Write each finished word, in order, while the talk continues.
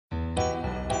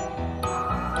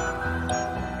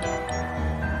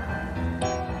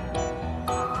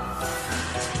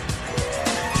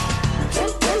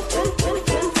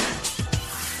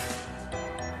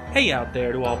Hey out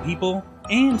there to all people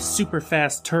and super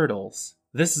fast turtles.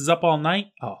 This is Up All Night,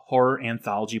 a horror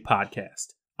anthology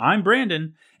podcast. I'm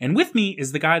Brandon, and with me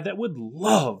is the guy that would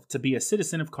love to be a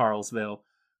citizen of Carlsville,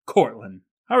 Cortland.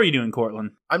 How are you doing,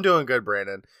 Cortland? I'm doing good,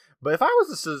 Brandon. But if I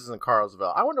was a citizen of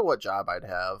Carlsville, I wonder what job I'd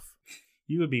have.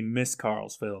 You would be Miss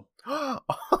Carlsville. Oh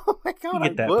my god, You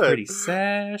get that pretty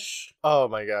sash. Oh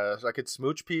my gosh, I could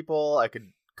smooch people, I could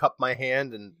cup my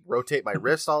hand and rotate my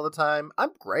wrist all the time.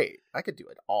 I'm great. I could do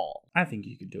it all. I think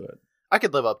you could do it. I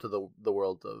could live up to the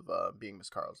world of being Miss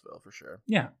Carlsville for sure.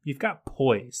 Yeah, you've got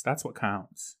poise. That's what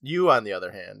counts. You, on the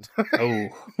other hand.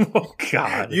 Oh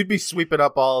God. You'd be sweeping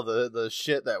up all the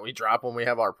shit that we drop when we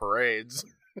have our parades.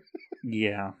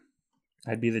 Yeah.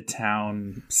 I'd be the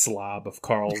town slob of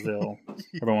Carlsville.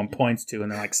 Everyone points to,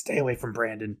 and they're like, stay away from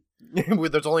Brandon.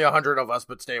 There's only 100 of us,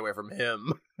 but stay away from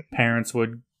him. Parents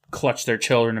would clutch their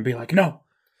children and be like, no,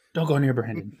 don't go near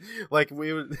Brandon. Like,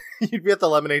 you'd be at the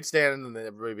lemonade stand, and then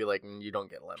everybody would be like, you don't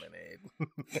get lemonade.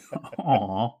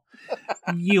 Aw.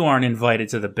 You aren't invited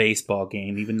to the baseball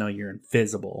game, even though you're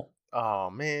invisible. Oh,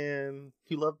 man.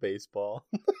 You love baseball.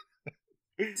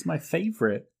 It's my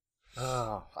favorite.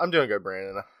 Oh, I'm doing good,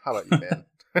 Brandon. How about you, man?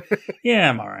 Yeah,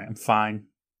 I'm all right. I'm fine.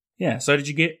 Yeah, so did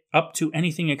you get up to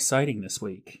anything exciting this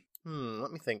week?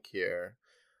 Let me think here.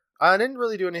 I didn't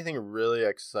really do anything really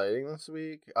exciting this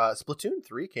week. Splatoon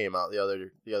 3 came out the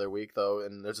other week, though,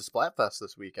 and there's a Splatfest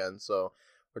this weekend, so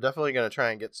we're definitely going to try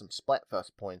and get some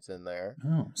Splatfest points in there.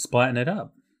 Oh, splatting it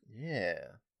up. Yeah.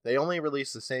 They only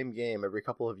release the same game every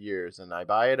couple of years, and I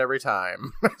buy it every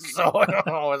time. So I don't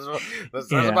know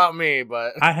that's about me,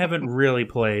 but I haven't really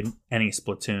played any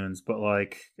Splatoons, but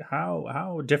like,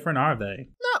 how different are they?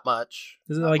 Not much.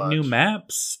 Is it like new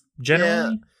maps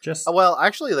generally? Yeah. Just well,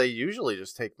 actually, they usually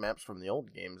just take maps from the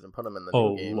old games and put them in the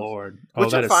new games. Oh Lord!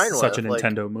 Which that I'm fine is such a with.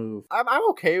 Nintendo move. I'm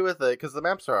okay with it because the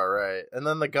maps are all right, and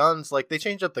then the guns, like they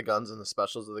change up the guns and the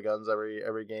specials of the guns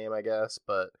every game, I guess,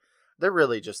 but they're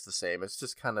really just the same. It's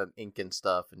just kind of inking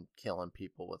stuff and killing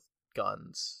people with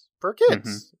guns for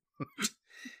kids. Mm-hmm.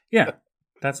 Yeah,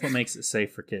 that's what makes it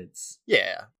safe for kids.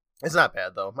 Yeah, it's not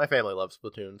bad though. My family loves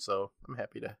Splatoon, so I'm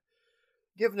happy to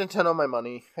give Nintendo my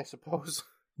money, I suppose.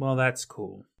 Well, that's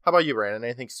cool. How about you, Brandon?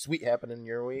 Anything sweet happening in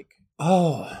your week?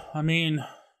 Oh, I mean,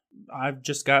 I've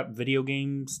just got video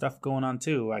game stuff going on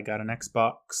too. I got an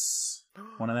Xbox.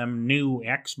 One of them new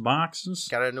Xboxes.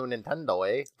 Got a new Nintendo,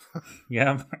 eh?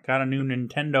 Yeah, I got a new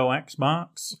Nintendo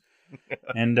Xbox.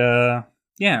 And, I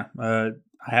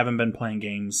haven't been playing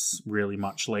games really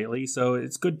much lately, so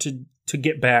it's good to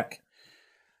get back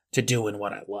to doing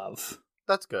what I love.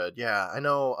 That's good, yeah. I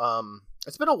know,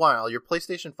 it's been a while. Your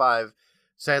PlayStation 5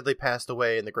 sadly passed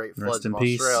away in the Great Floods of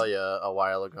Australia a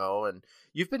while ago, and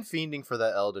you've been fiending for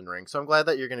that Elden Ring, so I'm glad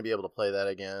that you're going to be able to play that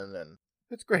again, and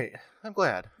it's great. I'm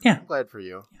glad. Yeah. I'm glad for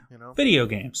you, you know? Video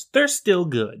games, they're still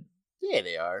good. Yeah,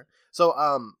 they are. So,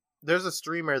 there's a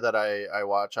streamer that I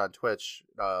watch on Twitch,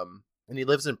 and he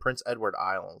lives in Prince Edward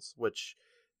Isles, which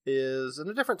is in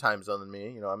a different time zone than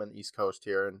me. You know, I'm in the East Coast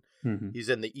here, and he's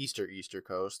in the East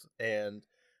Coast, and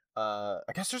I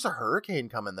guess there's a hurricane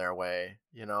coming their way,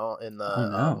 you know, in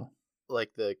the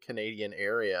like the Canadian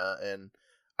area, and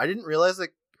I didn't realize that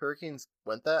hurricanes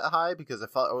went that high because I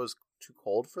thought it was too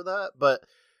cold for that, but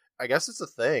I guess it's a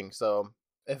thing. So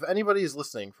if anybody is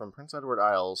listening from Prince Edward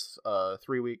Isles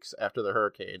 3 weeks after the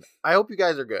hurricane, I hope you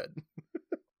guys are good.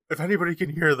 If anybody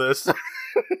can hear this,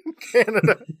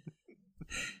 Canada.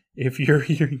 If you're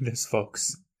hearing this,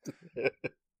 folks,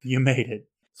 you made it.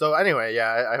 So anyway,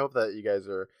 yeah, I hope that you guys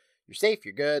you're safe,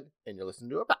 you're good, and you're listening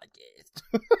to a podcast.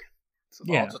 This is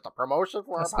all just a promotion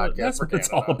for our podcast. That's for what Canada. It's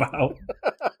all about.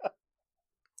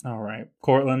 All right,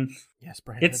 Cortland. Yes,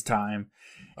 Brandon. It's time.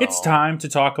 It's time to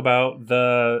talk about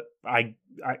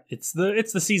it's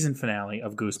the season finale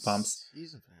of Goosebumps.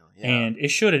 Season finale, yeah. And it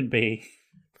shouldn't be.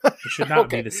 It should not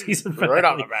be the season finale. Right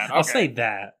on the bat. Okay. I'll say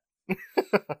that.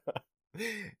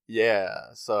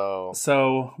 Yeah,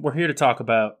 so we're here to talk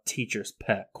about Teacher's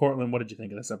Pet. Cortland, what did you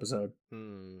think of this episode?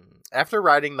 After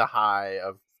riding the high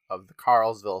of the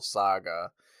Carlsville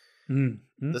saga,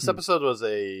 this episode was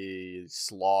a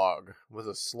slog.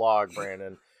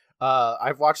 Brandon.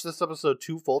 I've watched this episode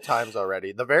 2 full times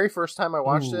already. The very first time I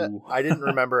watched it, I didn't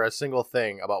remember a single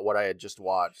thing about what I had just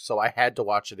watched, so I had to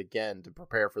watch it again to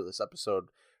prepare for this episode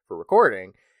for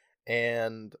recording,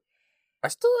 and I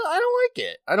don't like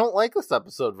it. I don't like this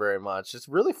episode very much. It's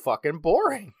really fucking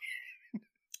boring.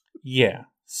 Yeah.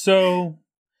 So,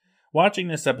 watching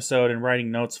this episode and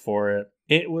writing notes for it,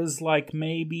 it was like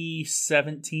maybe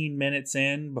 17 minutes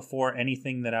in before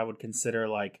anything that I would consider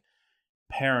like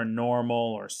paranormal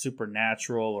or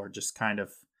supernatural or just kind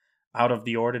of out of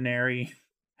the ordinary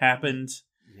happened.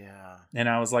 Yeah. And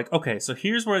I was like, okay, so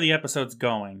here's where the episode's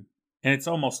going. And it's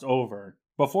almost over.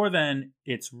 Before then,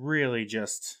 it's really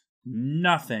just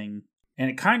nothing. And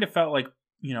it kind of felt like,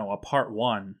 a part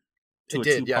one to It a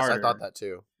did, two-parter. yes, I thought that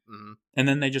too. Mm-hmm. And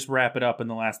then they just wrap it up in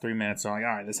the last 3 minutes. So I'm like,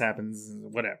 all right, this happens,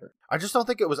 whatever. I just don't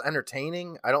think it was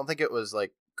entertaining. I don't think it was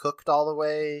like cooked all the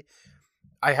way.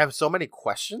 I have so many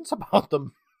questions about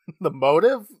the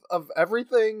motive of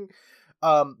everything.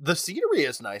 The scenery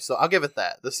is nice, so I'll give it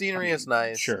that. The scenery is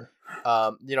nice. Sure.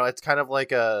 It's kind of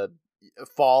like a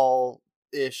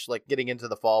fall-ish, like getting into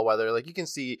the fall weather. Like you can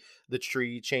see the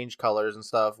tree change colors and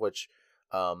stuff, which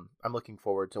I'm looking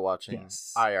forward to watching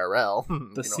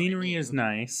IRL. The scenery is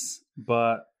nice,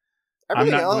 but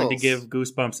everything I'm not else going to give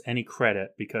Goosebumps any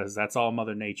credit because that's all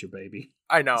Mother Nature, baby.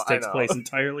 I know. This takes place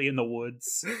entirely in the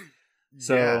woods.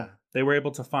 So they were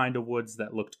able to find a woods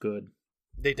that looked good.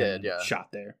 They did, yeah. Shot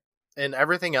there. And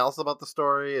everything else about the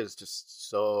story is just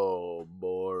so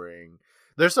boring.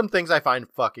 There's some things I find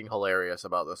fucking hilarious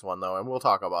about this one, though, and we'll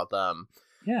talk about them.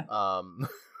 Yeah.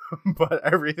 But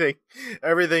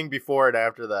everything before and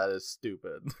after that is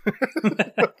stupid.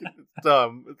 It's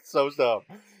dumb. It's so dumb.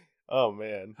 Oh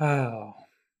man. Oh.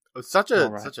 It's such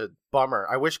a bummer.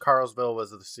 I wish Carlsville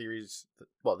was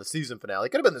the season finale. It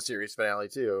could have been the series finale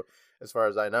too, as far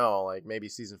as I know. Like maybe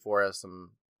season 4 has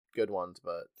some good ones,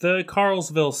 but the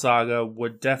Carlsville saga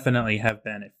would definitely have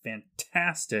been a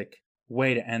fantastic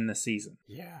way to end the season.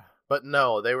 Yeah. But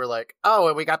no, they were like, oh,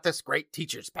 and we got this great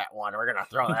teacher's pet one. We're going to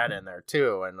throw that in there,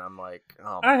 too. And I'm like,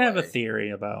 oh, I have a theory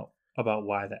about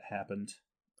why that happened.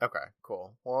 Okay,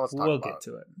 cool. Well, we'll get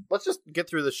to it. Let's just get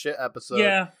through the shit episode.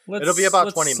 Yeah. It'll be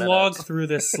about 20 minutes. Slog through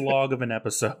this slog of an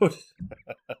episode.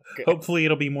 Okay. Hopefully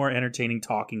it'll be more entertaining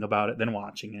talking about it than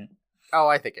watching it. Oh,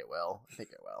 I think it will.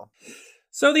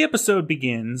 So the episode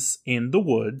begins in the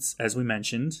woods, as we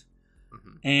mentioned,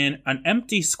 and an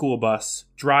empty school bus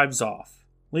drives off,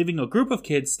 leaving a group of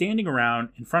kids standing around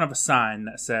in front of a sign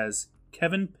that says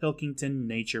Kevin Pilkington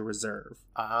Nature Reserve.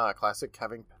 Classic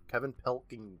Kevin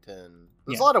Pilkington.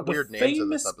 There's a lot of weird names in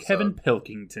this episode. Kevin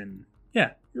Pilkington.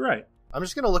 Yeah, you're right. I'm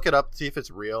just going to look it up to see if it's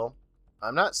real.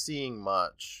 I'm not seeing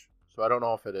much, so I don't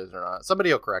know if it is or not.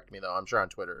 Somebody will correct me, though. I'm sure on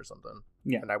Twitter or something.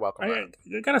 Yeah. And I welcome that.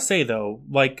 I gotta say, though,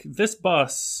 like, this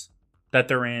bus that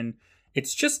they're in,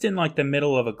 it's just in, like, the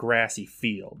middle of a grassy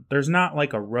field. There's not,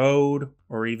 like, a road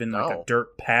or even, like, a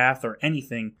dirt path or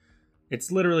anything.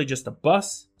 It's literally just a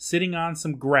bus sitting on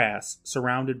some grass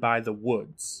surrounded by the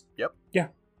woods. Yep. Yeah.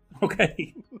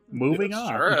 Okay. Moving on.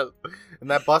 Sure. And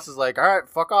that bus is like, all right,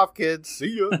 fuck off, kids.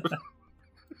 See ya.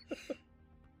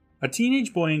 A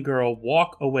teenage boy and girl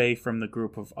walk away from the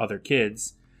group of other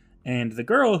kids, and the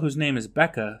girl, whose name is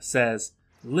Becca, says,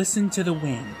 "Listen to the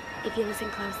wind." If you listen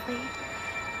closely,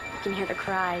 you can hear the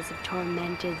cries of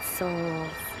tormented souls.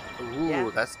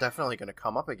 Ooh, that's definitely going to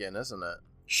come up again, isn't it?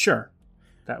 Sure.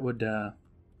 That would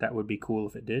be cool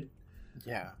if it did.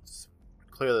 Yeah, it's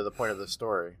clearly the point of the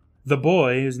story. The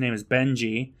boy, whose name is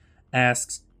Benji,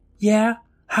 asks, "Yeah?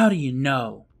 How do you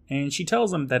know?" And she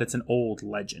tells him that it's an old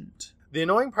legend. The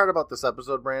annoying part about this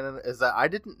episode, Brandon, is that I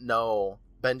didn't know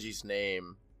Benji's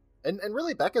name and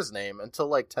really Becca's name until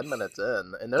like 10 minutes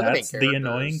in, and they're That's the main characters. The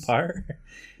annoying part.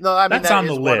 No, I mean that's on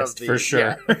the list for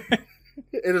sure. Yeah.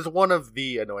 It is one of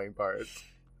the annoying parts.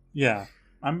 Yeah,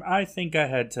 I think I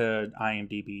had to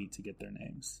IMDb to get their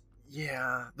names.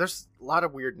 Yeah, there's a lot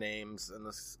of weird names in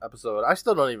this episode. I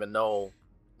still don't even know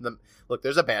them. Look,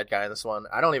 there's a bad guy in this one.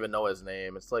 I don't even know his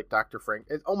name. It's like Dr. Frank.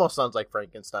 It almost sounds like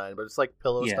Frankenstein, but it's like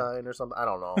Pillowstein or something. I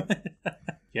don't know.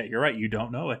 Yeah, you're right. You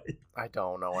don't know it. I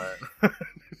don't know it.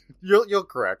 You'll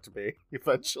correct me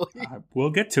eventually. We'll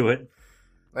get to it.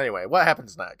 Anyway, what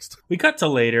happens next? We cut to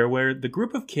later, where the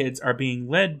group of kids are being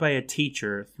led by a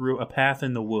teacher through a path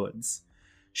in the woods.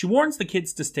 She warns the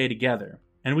kids to stay together,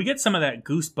 and we get some of that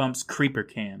Goosebumps creeper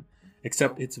cam,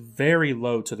 except it's very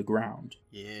low to the ground.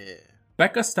 Yeah.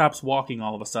 Becca stops walking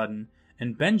all of a sudden,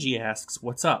 and Benji asks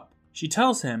what's up. She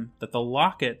tells him that the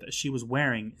locket that she was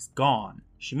wearing is gone.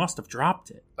 She must have dropped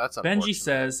it. That's Benji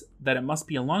says that it must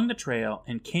be along the trail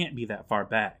and can't be that far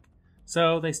back.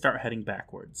 So they start heading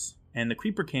backwards, and the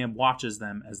creeper cam watches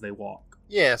them as they walk.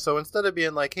 Yeah, so instead of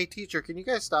being like, hey teacher, can you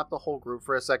guys stop the whole group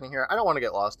for a second here? I don't want to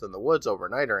get lost in the woods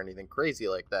overnight or anything crazy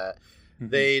like that. Mm-hmm.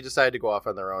 They decide to go off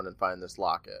on their own and find this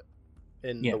locket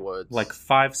in the woods. Like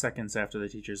 5 seconds after the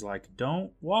teacher's like,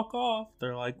 don't walk off.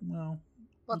 They're like, well,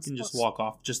 you can just walk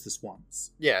off just this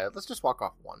once. Yeah, let's just walk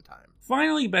off one time.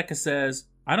 Finally, Becca says,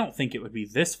 I don't think it would be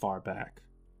this far back,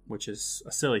 which is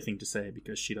a silly thing to say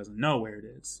because she doesn't know where it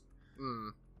is.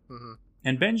 Mm-hmm.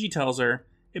 And Benji tells her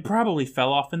it probably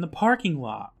fell off in the parking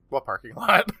lot. What parking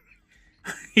lot?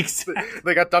 Exactly.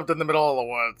 They got dumped in the middle of the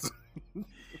woods.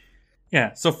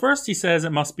 Yeah, so first he says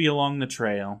it must be along the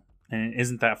trail, and it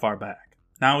isn't that far back.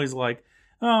 Now he's like,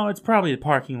 oh, it's probably the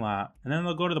parking lot. And then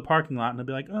they'll go to the parking lot, and they'll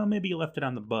be like, oh, maybe you left it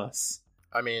on the bus.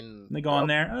 I mean... And they go on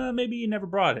there, oh, maybe you never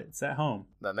brought it. It's at home.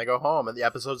 Then they go home, and the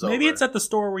episode's over. Maybe it's at the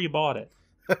store where you bought it.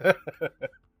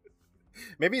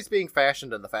 Maybe it's being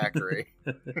fashioned in the factory.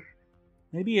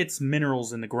 Maybe it's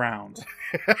minerals in the ground.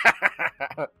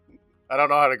 I don't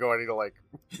know how to go any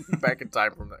back in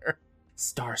time from there.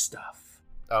 Star stuff.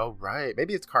 Oh, right.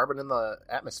 Maybe it's carbon in the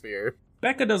atmosphere.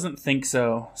 Becca doesn't think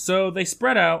so, so they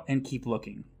spread out and keep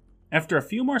looking. After a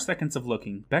few more seconds of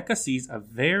looking, Becca sees a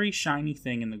very shiny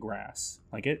thing in the grass.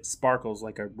 Like it sparkles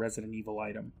like a Resident Evil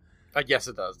item. Yes,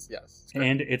 it does. Yes.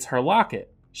 And it's her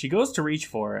locket. She goes to reach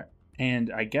for it, and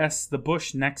I guess the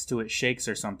bush next to it shakes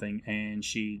or something, and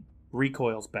she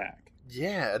recoils back.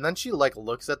 Yeah, and then she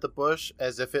looks at the bush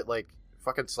as if it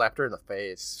fucking slapped her in the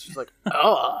face. She's like,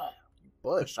 "Oh,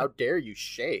 bush! How dare you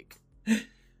shake?"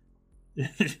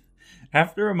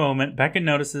 After a moment, Becca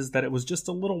notices that it was just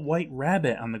a little white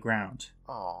rabbit on the ground.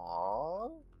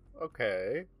 Aww.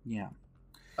 Okay. Yeah.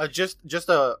 Just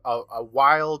a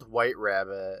wild white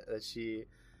rabbit that she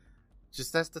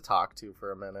just has to talk to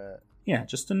for a minute. Yeah,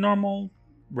 just a normal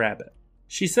rabbit.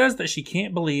 She says that she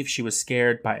can't believe she was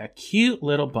scared by a cute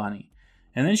little bunny.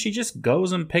 And then she just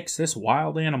goes and picks this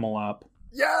wild animal up.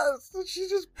 Yes! She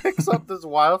just picks up this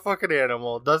wild fucking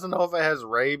animal, doesn't know if it has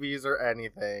rabies or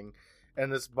anything,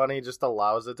 and this bunny just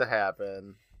allows it to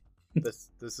happen. This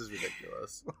is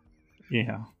ridiculous.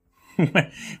 Yeah.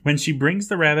 When she brings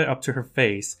the rabbit up to her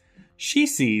face, she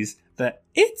sees that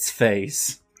its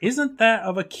face isn't that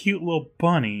of a cute little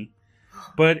bunny,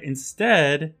 but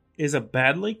instead is a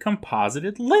badly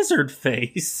composited lizard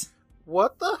face.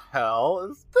 What the hell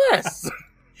is this?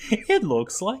 It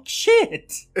looks like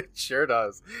shit. It sure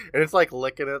does. And it's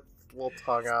licking its little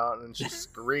tongue out, and she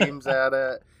screams at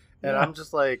it. And I'm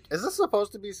just like, is this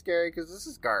supposed to be scary? Because this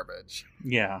is garbage.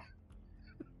 Yeah.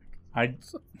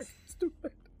 So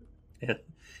stupid.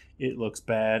 It looks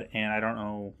bad, and I don't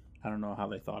know how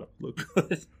they thought it would look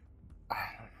good.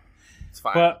 It's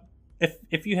fine. But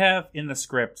if you have in the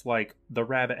script, the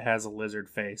rabbit has a lizard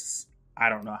face, I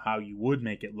don't know how you would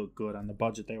make it look good on the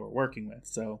budget they were working with,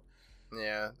 so...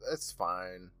 Yeah, it's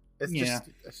fine. It's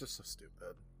just so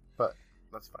stupid. But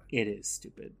that's fine. It is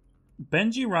stupid.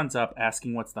 Benji runs up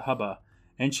asking what's the hubba,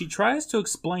 and she tries to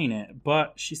explain it,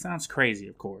 but she sounds crazy,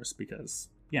 of course, because,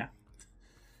 yeah.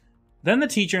 Then the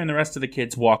teacher and the rest of the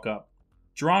kids walk up,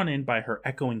 drawn in by her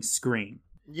echoing scream.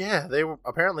 Yeah, they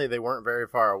weren't very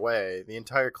far away. The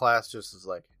entire class just is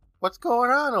like, what's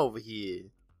going on over here?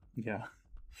 Yeah.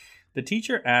 The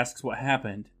teacher asks what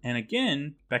happened, and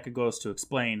again, Becca goes to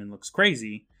explain and looks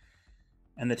crazy.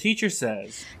 And the teacher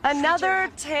says, another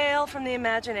tale from the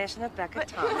imagination of Becca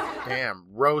Thomas. Damn,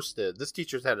 roasted. This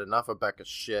teacher's had enough of Becca's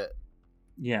shit.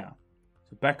 Yeah.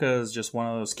 So Becca is just one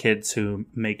of those kids who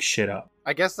make shit up.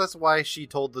 I guess that's why she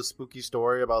told the spooky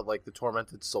story about the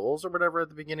tormented souls or whatever at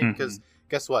the beginning, because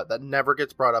guess what? That never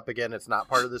gets brought up again. It's not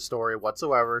part of the story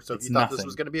whatsoever. So if you thought this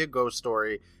was going to be a ghost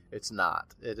story, it's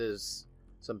not. It is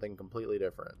something completely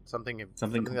different. Something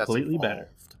completely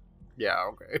better. Yeah,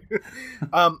 okay.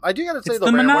 I do gotta say, it's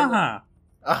the Manaha.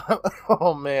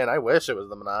 Oh man, I wish it was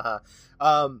the Manaha.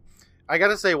 I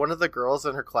gotta say, one of the girls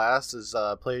in her class is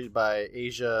played by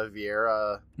Asia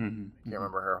Vieira. Can't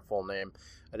remember her full name.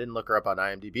 I didn't look her up on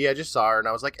IMDb. I just saw her and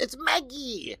I was like, it's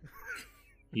Maggie!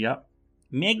 Yep.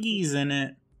 Maggie's in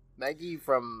it. Maggie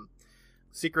from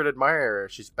Secret Admirer.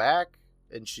 She's back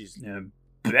and she's... better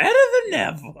than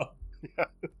ever.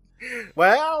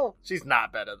 Well, she's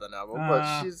not better than ever,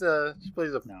 but she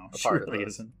plays a part of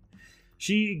this. Isn't.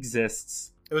 She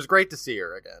exists. It was great to see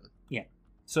her again. Yeah.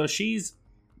 So she's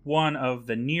one of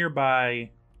the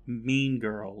nearby mean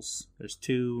girls. There's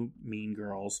two mean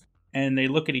girls. And they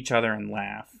look at each other and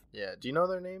laugh. Yeah. Do you know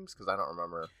their names? Because I don't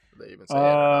remember if they even say it or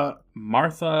not.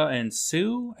 Martha and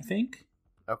Sue, I think.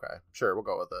 Okay. Sure, we'll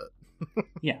go with it.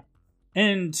 Yeah.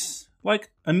 And...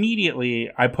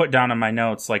 immediately I put down in my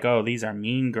notes, oh, these are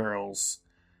mean girls.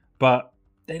 But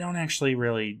they don't actually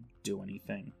really do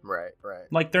anything. Right.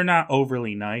 They're not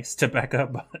overly nice to Becca,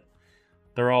 but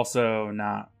they're also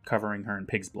not covering her in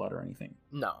pig's blood or anything.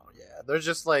 No, yeah. They're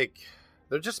just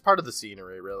part of the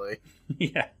scenery, really.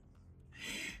 Yeah.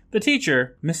 The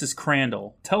teacher, Mrs.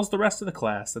 Crandall, tells the rest of the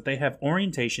class that they have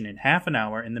orientation in half an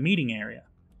hour in the meeting area.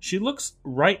 She looks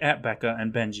right at Becca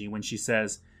and Benji when she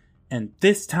says... And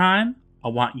this time, I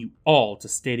want you all to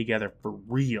stay together for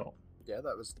real. Yeah,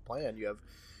 that was the plan.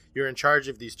 You're in charge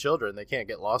of these children. They can't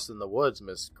get lost in the woods,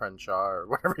 Miss Crenshaw, or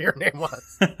whatever your name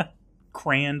was.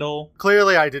 Crandall.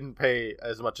 Clearly, I didn't pay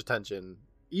as much attention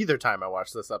either time I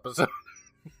watched this episode.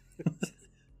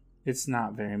 It's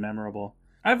not very memorable.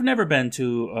 I've never been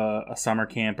to a summer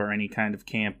camp or any kind of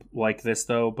camp like this,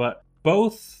 though, but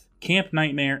both Camp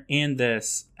Nightmare and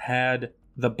this had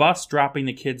the bus dropping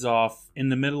the kids off in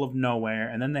the middle of nowhere,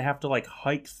 and then they have to, like,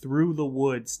 hike through the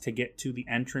woods to get to the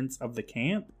entrance of the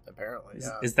camp. Apparently,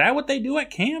 Is that what they do at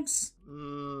camps?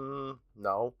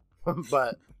 No.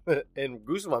 But in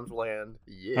Goosebumps land,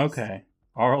 yes. Okay.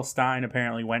 R.L. Stine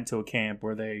apparently went to a camp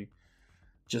where they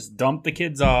just dumped the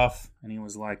kids off, and he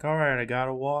was like, all right, I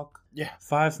gotta walk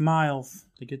 5 miles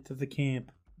to get to the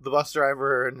camp. The bus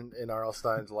driver in R.L.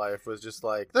 Stine's life was just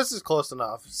like, this is close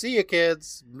enough. See you,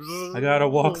 kids. I gotta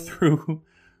walk through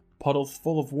puddles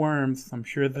full of worms. I'm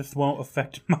sure this won't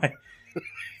affect my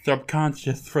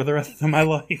subconscious for the rest of my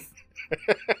life.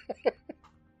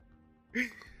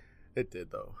 It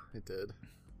did, though. It did.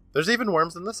 There's even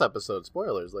worms in this episode.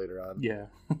 Spoilers later on. Yeah,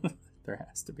 there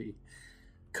has to be.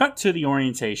 Cut to the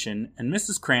orientation, and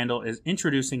Mrs. Crandall is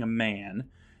introducing a man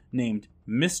named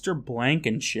Mr.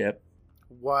 Blankenship.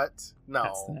 What? No.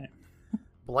 That's the name.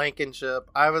 Blankenship.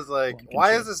 I was like,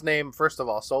 why is this name, first of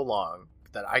all, so long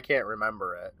that I can't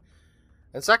remember it?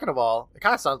 And second of all, it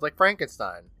kind of sounds like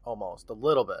Frankenstein, almost, a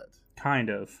little bit. Kind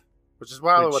of. Which is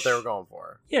probably what they were going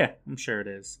for. Yeah, I'm sure it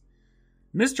is.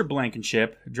 Mr.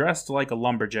 Blankenship, dressed like a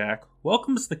lumberjack,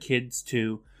 welcomes the kids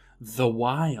to the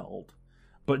wild,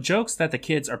 but jokes that the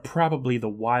kids are probably the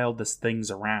wildest things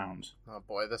around. Oh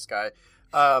boy, this guy.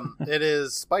 It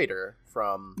is Spider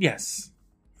from... Yes.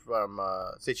 From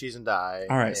Say Cheese and Die.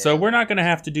 All right, so we're not going to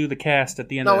have to do the cast at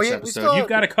the end of this episode. You've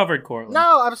got it covered, Cortland.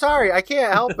 No, I'm sorry. I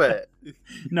can't help it.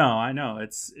 No, I know.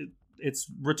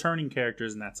 It's returning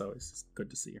characters, and that's always good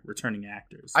to see. Returning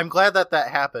actors. I'm glad that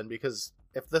happened, because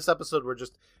if this episode were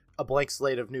just a blank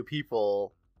slate of new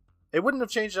people, it wouldn't have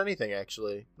changed anything,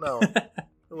 actually. No, it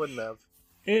wouldn't have.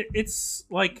 It's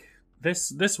like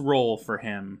this role for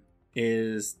him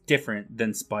is different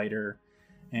than Spider,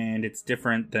 and it's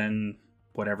different than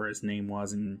whatever his name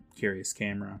was in Curious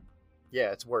Camera.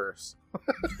 Yeah, it's worse.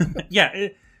 Yeah,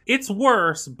 it's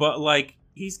worse, but, like,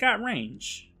 he's got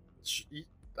range.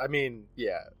 I mean,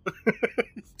 yeah.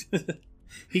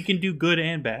 He can do good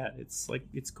and bad. It's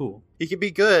cool. He can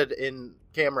be good in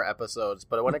camera episodes,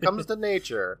 but when it comes to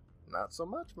nature, not so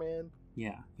much, man.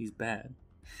 Yeah, he's bad.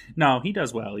 No, he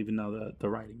does well, even though the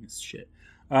writing is shit.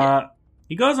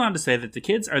 He goes on to say that the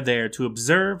kids are there to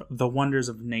observe the wonders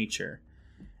of nature.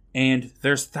 And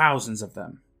there's thousands of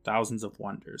them. Thousands of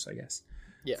wonders, I guess.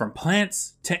 Yeah. From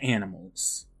plants to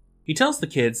animals. He tells the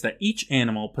kids that each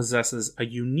animal possesses a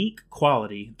unique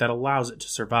quality that allows it to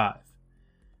survive.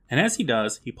 And as he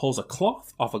does, he pulls a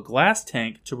cloth off a glass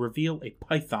tank to reveal a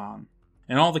python.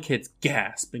 And all the kids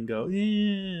gasp and go,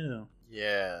 ew.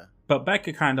 Yeah. But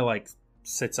Becca kind of, like,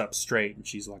 sits up straight, and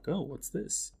she's like, oh, what's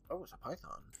this? Oh, it's a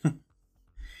python.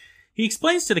 He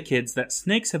explains to the kids that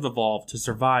snakes have evolved to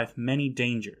survive many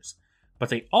dangers, but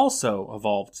they also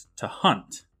evolved to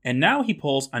hunt. And now he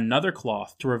pulls another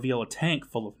cloth to reveal a tank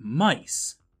full of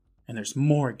mice. And there's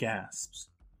more gasps.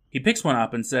 He picks one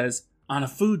up and says, on a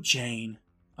food chain,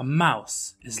 a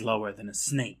mouse is lower than a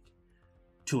snake.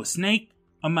 To a snake,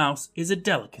 a mouse is a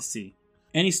delicacy.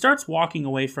 And he starts walking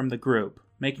away from the group,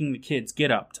 making the kids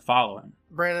get up to follow him.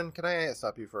 Brandon, can I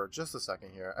stop you for just a second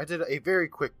here? I did a very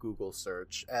quick Google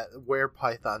search at where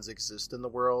pythons exist in the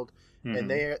world, and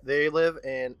they live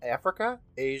in Africa,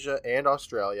 Asia, and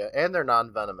Australia, and they're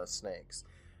non-venomous snakes.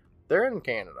 They're in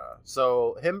Canada,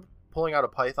 so him pulling out a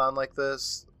python like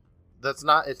this, that's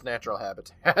not its natural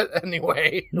habitat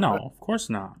anyway. No, of course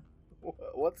not.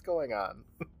 What's going on?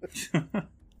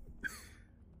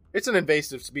 It's an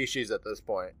invasive species at this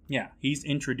point. Yeah, he's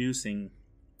introducing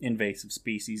invasive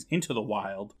species into the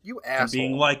wild. You asshole. And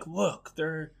being like, look,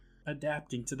 they're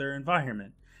adapting to their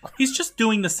environment. He's just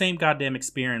doing the same goddamn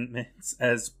experiments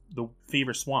as the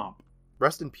Fever Swamp.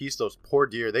 Rest in peace, those poor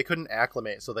deer. They couldn't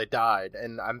acclimate, so they died.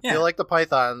 And I feel like the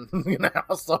python is going to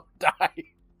also die.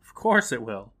 Of course it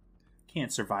will.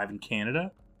 Can't survive in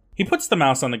Canada. He puts the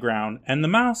mouse on the ground, and the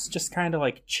mouse just kind of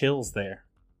like chills there,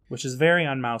 which is very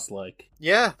unmouse-like.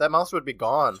 Yeah, that mouse would be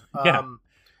gone. Yeah.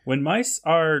 When mice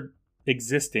are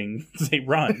existing, they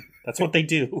run. That's what they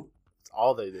do. That's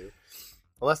all they do.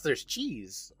 Unless there's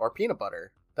cheese or peanut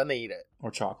butter, then they eat it. Or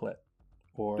chocolate.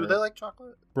 Or do they like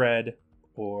chocolate? Bread.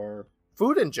 Or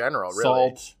food in general, really.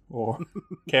 Salt. Or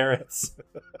carrots.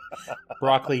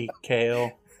 Broccoli,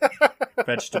 kale.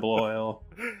 Vegetable oil.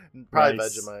 Probably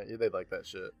rice. Vegemite. They like that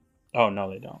shit. Oh, no,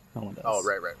 they don't. No one does. Oh,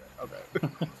 right.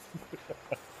 Okay.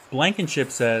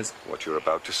 Blankenship says, what you're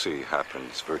about to see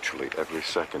happens virtually every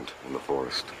second in the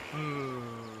forest.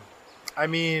 I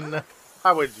mean,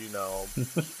 How would you know?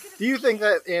 Do you think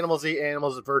that animals eat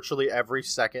animals virtually every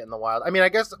second in the wild? I mean, I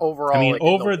guess overall. I mean, like,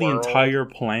 over in the world, entire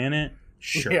planet,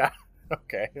 sure. Yeah.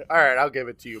 Okay. All right. I'll give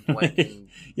it to you, Blanken.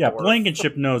 Yeah, dwarf.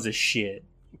 Blankenship knows his shit.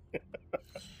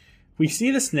 We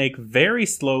see the snake very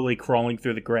slowly crawling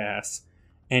through the grass,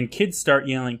 and kids start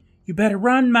yelling, "You better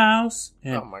run, mouse!"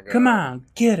 And, Oh my God. "Come on,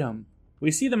 get him!"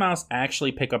 We see the mouse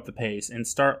actually pick up the pace and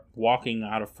start walking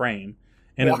out of frame.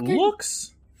 And Walking? It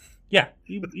looks... Yeah,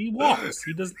 he walks.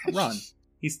 He doesn't run.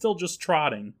 He's still just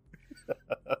trotting.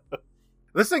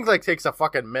 This thing like takes a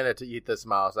fucking minute to eat this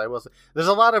mouse. There's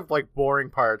a lot of like boring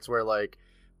parts where like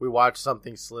we watch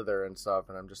something slither and stuff,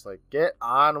 and I'm just like, get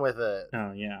on with it.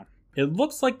 Oh, yeah. It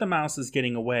looks like the mouse is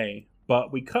getting away,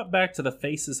 but we cut back to the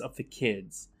faces of the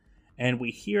kids, and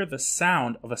we hear the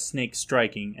sound of a snake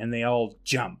striking, and they all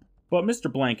jump. But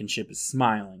Mr. Blankenship is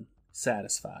smiling,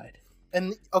 satisfied.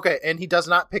 And okay, and he does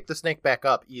not pick the snake back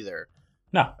up either.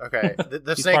 No. Okay, the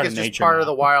He's snake part is of just nature part now. of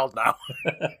the wild now.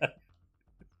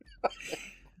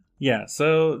 Yeah,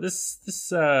 so this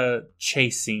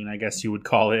chase scene, I guess you would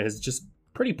call it, is just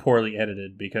pretty poorly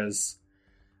edited because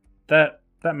that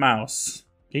mouse,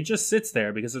 he just sits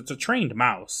there because it's a trained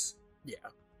mouse. Yeah.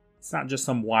 It's not just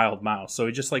some wild mouse. So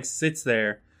he just like sits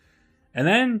there, and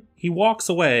then he walks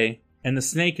away, and the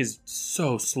snake is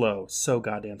so slow, so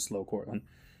goddamn slow, Cortland.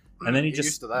 And then he Get just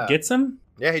used to that. gets him.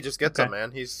 Yeah, he just gets Okay. him,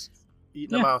 man. He's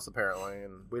eating Yeah. a mouse apparently,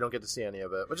 and we don't get to see any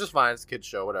of it, which is fine. It's a kid's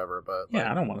show, whatever. But Yeah, like,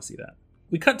 I don't want to see that.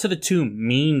 We cut to the two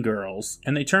mean girls,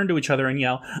 and they turn to each other and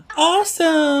yell,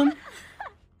 "Awesome!"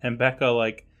 And Becca,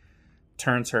 like,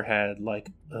 turns her head like,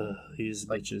 ugh, these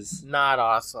Like, bitches. not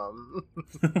awesome.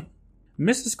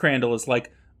 Mrs. Crandall is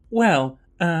like, "Well,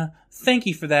 thank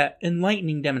you for that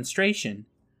enlightening demonstration."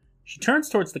 She turns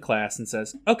towards the class and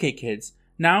says, "Okay, kids,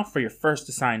 now for your first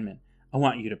assignment. I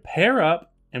want you to pair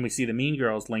up," and we see the mean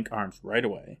girls link arms right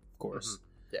away, of course.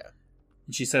 Yeah.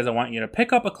 And she says, "I want you to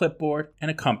pick up a clipboard and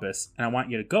a compass, and I want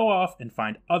you to go off and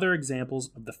find other examples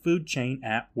of the food chain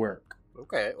at work."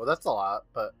 Okay, well that's a lot,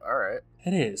 but all right.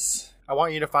 It is. I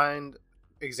want you to find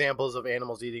examples of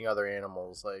animals eating other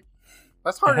animals. Like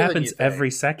that's It harder than you happens think.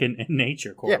 every second in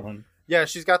nature, Cortland. Yeah,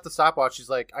 she's got the stopwatch. She's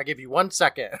like, I give you 1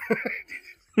 second.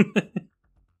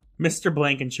 Mr.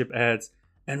 Blankenship adds,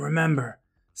 "And remember,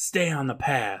 stay on the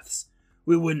paths.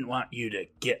 We wouldn't want you to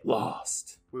get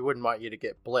lost." We wouldn't want you to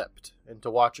get blipped into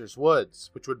Watcher's Woods,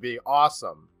 which would be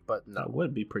awesome, but no, That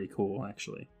would be pretty cool,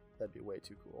 actually. that'd be way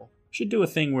too cool. Should do a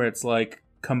thing where it's like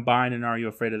combine an Are You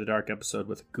Afraid of the Dark episode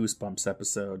with a Goosebumps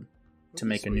episode to That'd be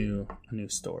make sweet. a new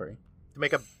story. To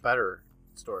make a better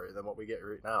story than what we get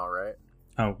right now, right?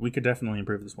 Oh, we could definitely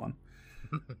improve this one.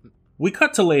 We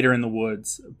cut to later in the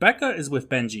woods. Becca is with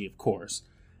Benji, of course,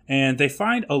 and they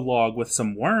find a log with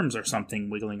some worms or something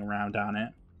wiggling around on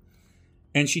it.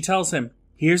 And she tells him,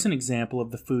 "Here's an example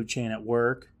of the food chain at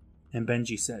work." And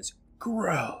Benji says,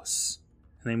 "Gross."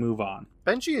 And they move on.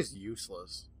 Benji is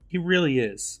useless. He really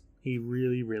is. He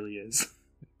really, really is.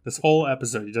 This whole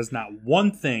episode, he does not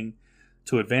one thing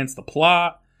to advance the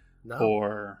plot No.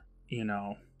 or,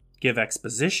 give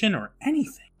exposition or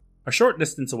anything. A short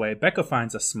distance away, Becca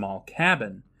finds a small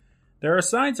cabin. There are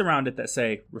signs around it that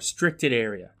say, "Restricted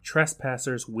area.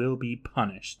 Trespassers will be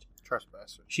punished."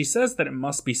 Trespasser. She says that it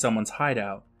must be someone's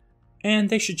hideout, and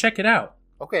they should check it out.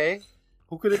 Okay.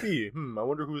 Who could it be? I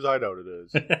wonder whose hideout it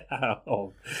is.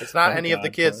 Oh, It's not Oh, any of the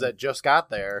God, kids Corey. that just got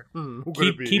there. Who could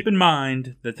it be? keep in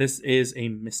mind that this is a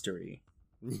mystery.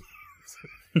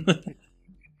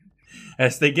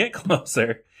 As they get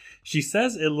closer, she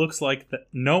says it looks like that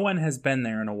no one has been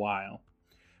there in a while.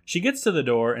 She gets to the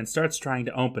door and starts trying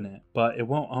to open it, but it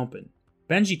won't open.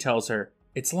 Benji tells her,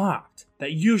 "It's locked.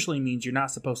 That usually means you're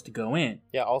not supposed to go in."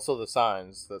 Yeah, also the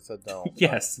signs that said don't.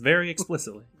 Yes, very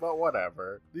explicitly. But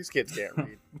whatever. These kids can't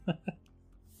read.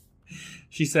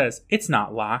 She says, "It's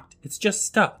not locked. It's just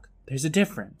stuck. There's a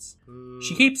difference."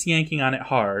 She keeps yanking on it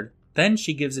hard. Then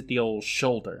she gives it the old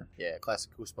shoulder. Yeah,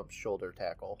 classic Goosebumps shoulder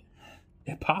tackle.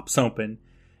 It pops open,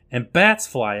 and bats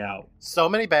fly out. So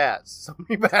many bats. So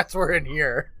many bats were in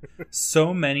here.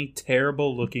 So many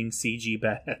terrible-looking CG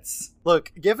bats.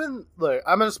 Look, I'm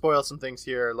going to spoil some things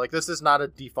here. Like, this is not a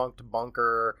defunct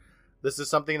bunker. This is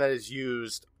something that is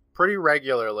used pretty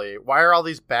regularly. Why are all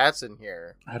these bats in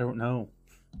here? I don't know.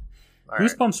 All right.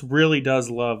 Goosebumps really does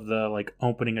love the,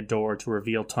 opening a door to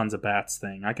reveal tons of bats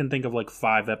thing. I can think of,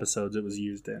 5 episodes it was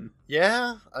used in.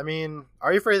 Yeah, I mean,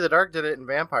 Are You Afraid of the Dark did it in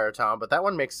Vampire Town, but that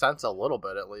one makes sense a little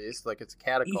bit at least. Like, it's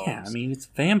catacombs. Yeah, I mean, it's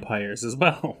vampires as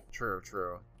well.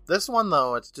 True. This one,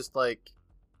 though, it's just like,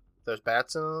 there's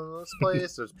bats in this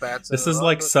place, there's bats in This is another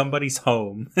like place. somebody's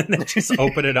home, and they just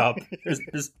open it up.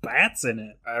 There's bats in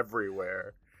it.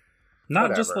 Everywhere.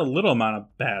 Not just a Whatever. little amount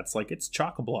of bats. Like, it's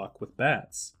chock-a-block with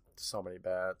bats. So many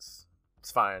bats.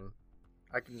 It's fine.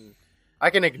 I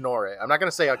can ignore it. I'm not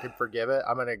gonna say I can forgive it.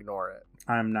 I'm gonna ignore it.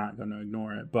 I'm not going to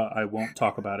ignore it, but I won't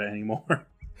talk about it anymore.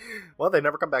 Well, they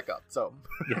never come back up, so.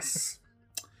 Yes.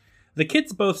 The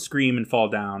kids both scream and fall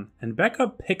down, and Becca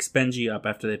picks Benji up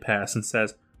after they pass and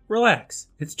says, "Relax,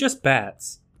 it's just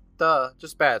bats." Duh,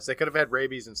 just bats. They could have had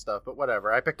rabies and stuff, but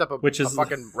whatever. I picked up a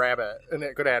fucking rabbit, and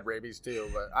it could have had rabies too,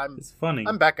 but It's funny.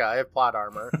 I'm Becca. I have plot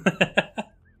armor.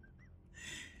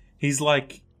 He's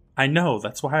like, "I know,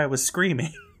 that's why I was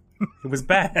screaming." It was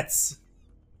bats.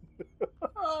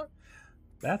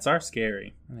 Bats are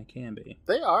scary, and they can be.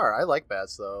 They are. I like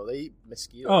bats, though. They eat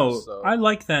mosquitoes. Oh, so. I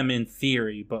like them in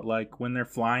theory, but like when they're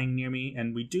flying near me,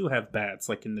 and we do have bats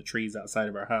like in the trees outside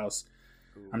of our house,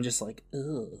 I'm just like,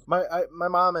 ugh. My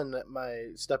mom and my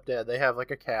stepdad, they have like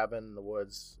a cabin in the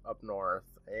woods up north,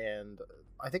 and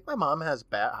I think my mom has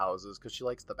bat houses because she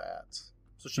likes the bats.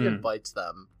 So she invites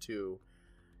them to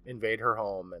invade her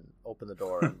home and open the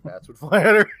door, and bats would fly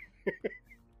at her.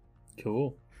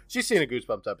 Cool. She's seen a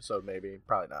Goosebumps episode, maybe.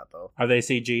 Probably not, though. Are they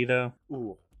CG, though?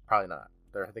 Ooh, probably not.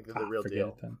 I think they're the real Forget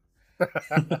deal. it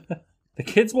then. The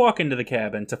kids walk into the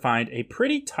cabin to find a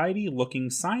pretty tidy-looking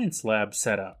science lab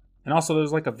set up. And also,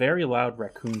 there's like a very loud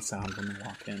raccoon sound when they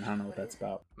walk in. I don't know what that's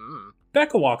about.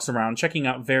 Becca walks around checking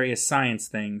out various science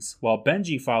things, while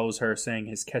Benji follows her saying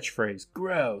his catchphrase,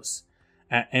 "Gross,"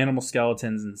 at animal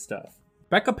skeletons and stuff.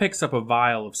 Becca picks up a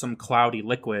vial of some cloudy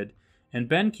liquid, and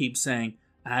Ben keeps saying,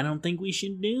 "I don't think we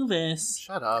should do this."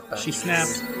 Shut up, Ben. She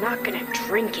snaps. I'm not gonna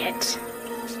drink it.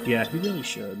 Yeah, he really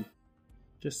should.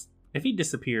 Just, if he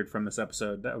disappeared from this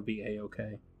episode, that would be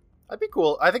A-okay. That'd be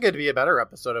cool. I think it'd be a better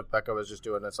episode if Becca was just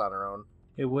doing this on her own.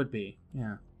 It would be,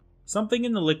 yeah. Something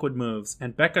in the liquid moves,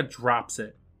 and Becca drops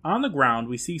it. On the ground,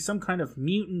 we see some kind of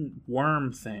mutant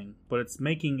worm thing, but it's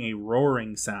making a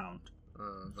roaring sound.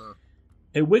 Mm-hmm.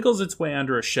 It wiggles its way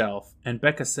under a shelf, and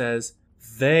Becca says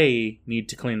they need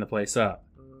to clean the place up.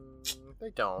 They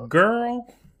don't.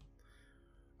 Girl.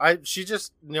 She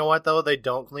just, you know what though? They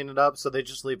don't clean it up, so they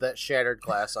just leave that shattered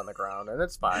glass on the ground, and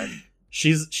it's fine.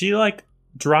 She like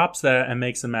drops that and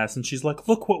makes a mess, and she's like,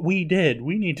 "Look what we did.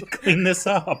 We need to clean this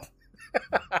up."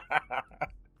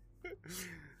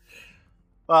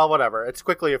 Well, whatever. It's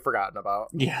quickly forgotten about.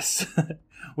 Yes.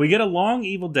 We get a long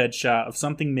Evil Dead shot of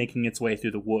something making its way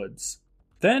through the woods.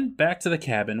 Then back to the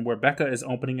cabin where Becca is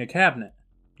opening a cabinet.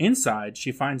 Inside,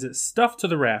 she finds it stuffed to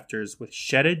the rafters with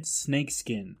shedded snake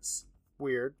skins.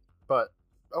 Weird, but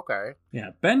okay.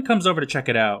 Yeah, Ben comes over to check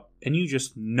it out, and you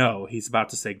just know he's about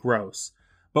to say gross.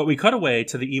 But we cut away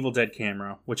to the Evil Dead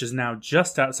camera, which is now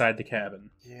just outside the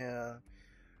cabin. Yeah.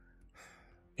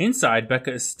 Inside,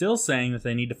 Becca is still saying that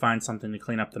they need to find something to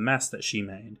clean up the mess that she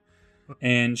made.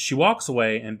 And she walks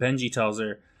away, and Benji tells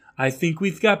her, "I think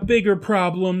we've got bigger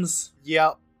problems."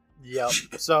 Yep.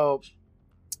 So,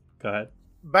 Go ahead.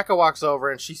 Becca walks over,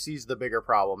 and she sees the bigger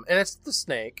problem. And it's the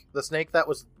snake. The snake that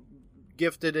was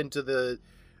gifted into the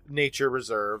nature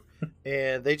reserve.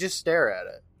 And they just stare at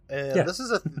it. And Yeah. this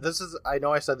is I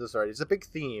know I said this already. It's a big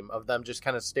theme of them just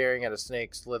kind of staring at a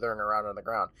snake slithering around on the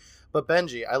ground. But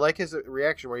Benji, I like his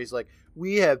reaction where he's like,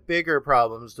 "We have bigger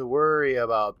problems to worry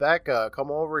about. Becca, come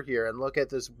over here and look at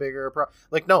this bigger problem."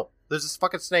 Like, no, there's this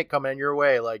fucking snake coming your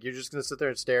way. Like, you're just gonna sit there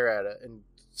and stare at it and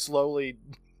slowly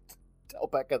tell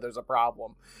Becca there's a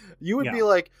problem. You would be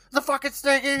like, "The fucking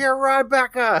snake in here, run,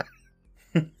 Becca!"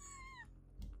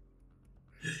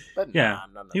 But Yeah,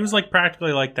 none of he was that. like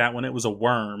practically like that when it was a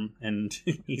worm, and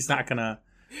he's not gonna.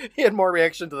 He had more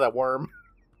reaction to that worm.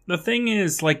 The thing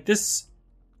is, like this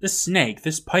snake,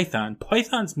 this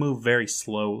pythons move very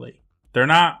slowly. They're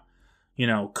not,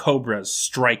 cobras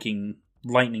striking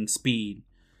lightning speed.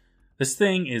 This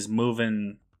thing is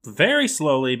moving very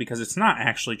slowly because it's not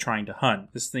actually trying to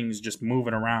hunt. This thing is just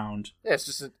moving around. Yeah, it's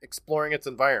just exploring its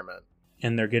environment.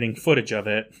 And they're getting footage of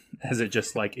it as it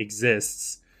just like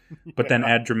exists. But then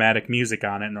add dramatic music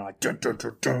on it, and they're like, dun, dun,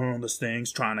 dun, dun, this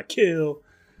thing's trying to kill.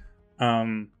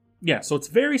 So it's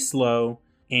very slow,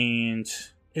 and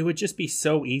it would just be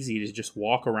so easy to just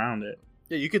walk around it.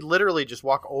 Yeah, you could literally just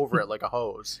walk over it like a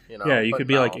hose, Yeah, you but could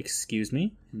be no. like, "Excuse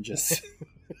me," and just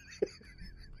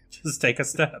just take a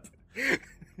step.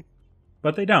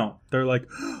 But they don't. They're like,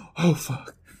 "Oh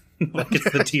fuck." Like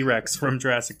it's the T-Rex from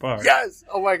Jurassic Park. Yes!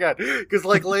 Oh my god. Because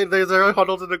like later they're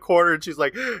huddled in a corner and she's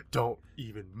like, "Don't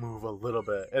even move a little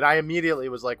bit." And I immediately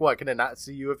was like, "What, can it not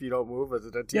see you if you don't move? Is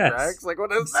it a T-Rex? Yes, Like,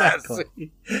 what is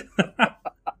exactly. this?"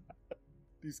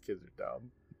 These kids are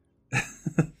dumb.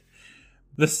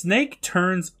 The snake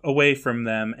turns away from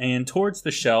them and towards the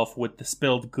shelf with the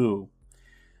spilled goo.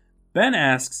 Ben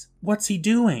asks, "What's he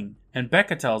doing?" And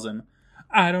Becca tells him,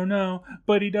 I don't know,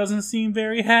 but he doesn't seem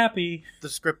very happy. The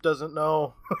script doesn't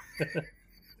know.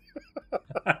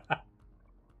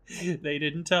 They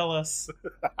didn't tell us.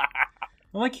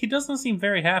 Like, he doesn't seem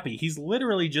very happy. He's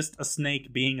literally just a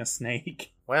snake being a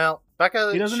snake. Well,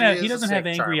 Becca, he doesn't have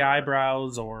angry charmer.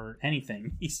 eyebrows or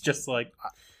anything. He's just like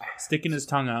sticking his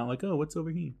tongue out, like, oh, what's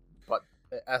over here? But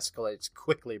it escalates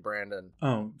quickly, Brandon.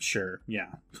 Oh, sure,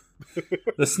 yeah.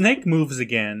 The snake moves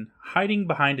again, hiding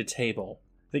behind a table.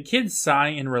 The kids sigh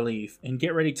in relief and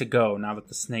get ready to go now that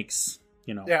the snake's,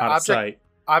 out of sight.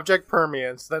 Object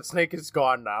permanence. That snake is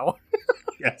gone now.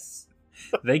 Yes.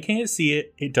 They can't see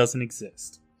it. It doesn't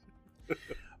exist.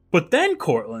 But then,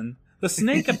 Cortland, the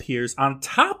snake appears on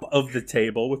top of the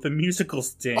table with a musical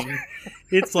sting.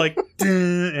 It's like,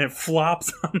 and it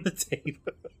flops on the table.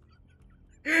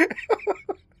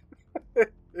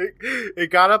 It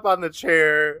got up on the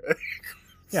chair,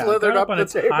 slithered up on the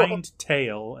its table. hind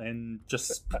tail, and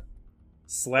just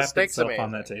slapped itself amazing.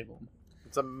 on that table.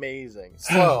 It's amazing.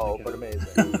 Slow, but amazing.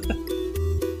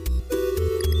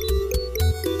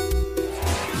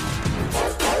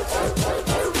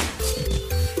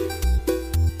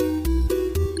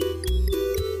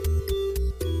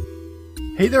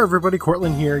 Hey there everybody,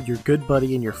 Cortland here, your good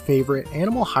buddy and your favorite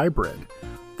animal hybrid.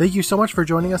 Thank you so much for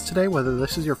joining us today, whether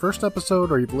this is your first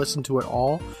episode or you've listened to it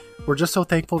all. We're just so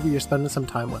thankful for you spending some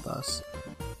time with us.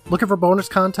 Looking for bonus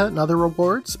content and other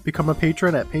rewards? Become a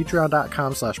patron at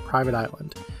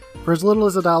patreon.com/privateisland. For as little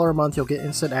as $1 a month, you'll get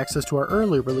instant access to our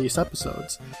early release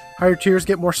episodes. Higher tiers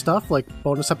get more stuff like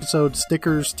bonus episodes,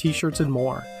 stickers, t-shirts, and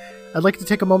more. I'd like to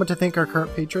take a moment to thank our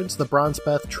current patrons, the Bronze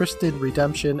Beth, Tristan,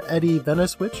 Redemption, Eddie,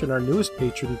 Venice Witch, and our newest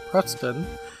patron, Preston,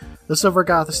 the Silver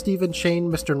Goth, Stephen,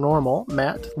 Shane, Mr. Normal,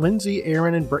 Matt, Lindsay,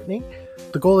 Aaron, and Brittany,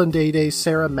 the Golden Day Days,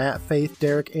 Sarah, Matt, Faith,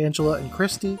 Derek, Angela, and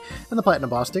Christy, and the Platinum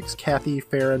Bostics, Kathy,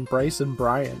 Farron, Bryce, and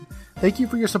Brian. Thank you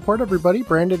for your support, everybody.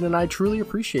 Brandon and I truly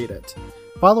appreciate it.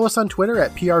 Follow us on Twitter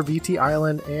at PRVT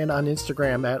Island and on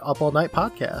Instagram at Up All Night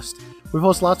Podcast. We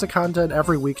post lots of content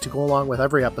every week to go along with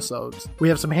every episode. We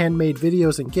have some handmade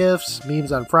videos and GIFs,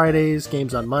 memes on Fridays,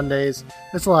 games on Mondays.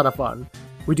 It's a lot of fun.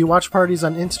 We do watch parties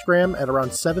on Instagram at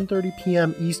around 7:30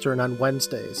 p.m. Eastern on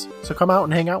Wednesdays, so come out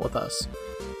and hang out with us.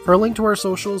 For a link to our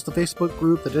socials, the Facebook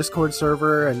group, the Discord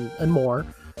server, and more,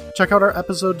 check out our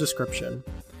episode description.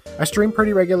 I stream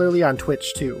pretty regularly on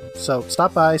Twitch too, so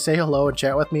stop by, say hello, and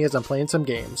chat with me as I'm playing some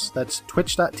games. That's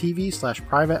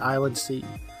twitch.tv/privateislandc.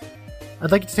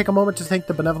 I'd like to take a moment to thank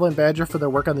the Benevolent Badger for their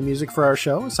work on the music for our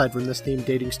show, aside from this theme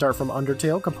Dating Star from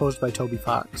Undertale, composed by Toby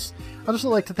Fox. I'd also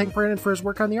like to thank Brandon for his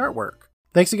work on the artwork.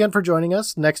 Thanks again for joining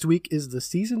us. Next week is the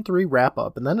Season 3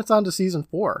 wrap-up, and then it's on to Season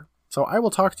 4. So I will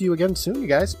talk to you again soon, you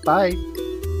guys. Bye!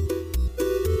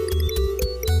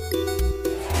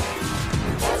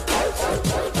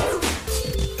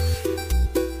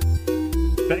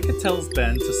 Becca tells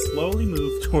Ben to slowly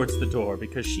move towards the door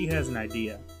because she has an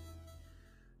idea.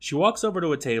 She walks over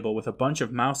to a table with a bunch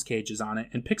of mouse cages on it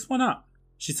and picks one up.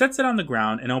 She sets it on the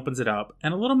ground and opens it up,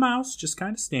 and a little mouse just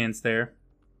kind of stands there.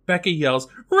 Becca yells,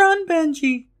 "Run,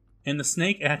 Benji!" And the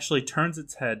snake actually turns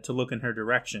its head to look in her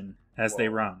direction as they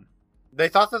run. They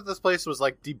thought that this place was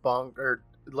defunct.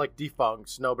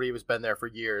 Nobody was been there for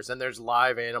years, and there's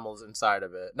live animals inside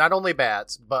of it. Not only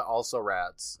bats, but also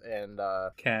rats and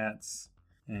cats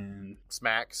and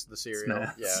Smacks, the cereal.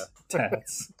 Smacks, yeah,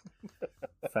 Tats,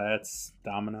 Fats,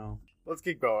 Domino. Let's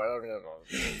keep going.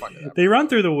 They run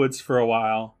through the woods for a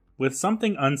while with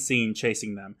something unseen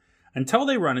chasing them until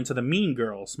they run into the mean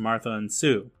girls, Martha and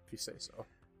Sue. If you say so.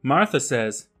 Martha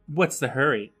says, "What's the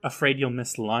hurry? Afraid you'll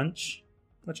miss lunch?"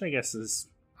 Which I guess is...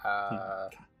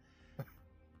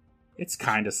 it's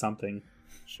kind of something.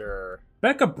 Sure.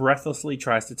 Becca breathlessly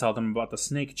tries to tell them about the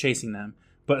snake chasing them,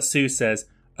 but Sue says,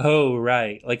 "Oh,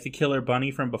 right, like the killer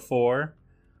bunny from before?"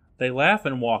 They laugh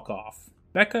and walk off.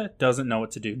 Becca doesn't know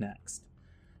what to do next.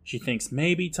 She thinks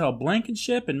maybe tell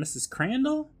Blankenship and Mrs.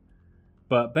 Crandall?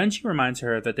 But Benji reminds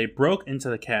her that they broke into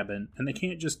the cabin, and they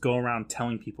can't just go around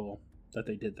telling people that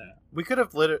they did that. We could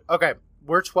have okay,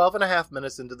 we're 12 and a half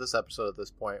minutes into this episode at this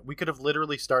point. We could have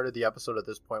literally started the episode at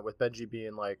this point with Benji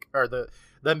being like, or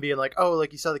them being like, "Oh,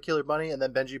 like you saw the killer bunny," and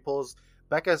then Benji pulls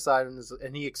Becca aside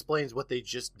and he explains what they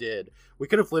just did. We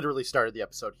could have literally started the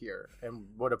episode here and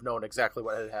would have known exactly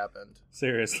what had happened.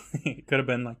 Seriously, it could have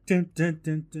been like, dun, dun,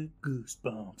 dun, dun,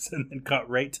 goosebumps, and then cut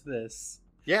right to this.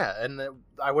 Yeah, and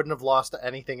I wouldn't have lost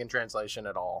anything in translation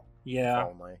at all. Yeah.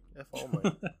 If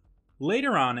only.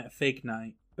 Later on at Fake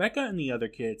Night, Becca and the other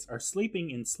kids are sleeping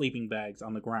in sleeping bags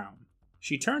on the ground.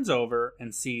 She turns over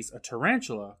and sees a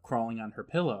tarantula crawling on her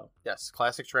pillow. Yes,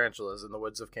 classic tarantulas in the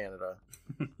woods of Canada.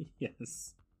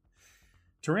 Yes.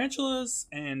 Tarantulas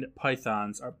and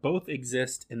pythons both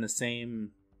exist in the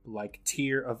same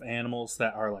tier of animals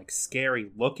that are scary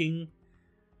looking,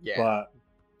 but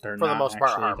they're for not the most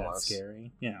part actually harmless. that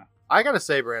scary. Yeah. I gotta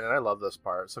say, Brandon, I love this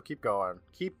part, so keep going.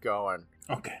 Keep going.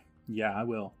 Okay. Yeah, I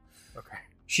will. Okay.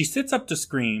 She sits up to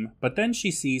scream, but then she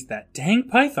sees that dang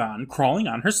python crawling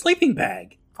on her sleeping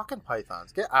bag. Fucking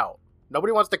pythons, get out.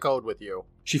 Nobody wants to code with you.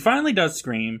 She finally does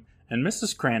scream, and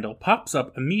Mrs. Crandall pops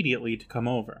up immediately to come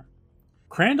over.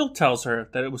 Crandall tells her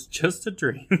that it was just a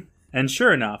dream, and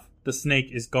sure enough, the snake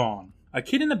is gone. A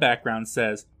kid in the background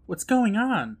says, "What's going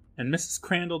on?" And Mrs.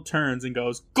 Crandall turns and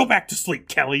goes, "Go back to sleep,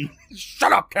 Kelly."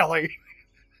 Shut up, Kelly.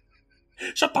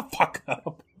 Shut the fuck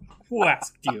up. Who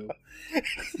asked you?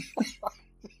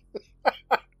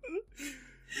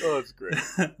 Oh, it's great.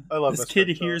 I love this kid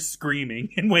hears screaming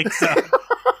and wakes up.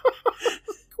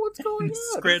 What's going on?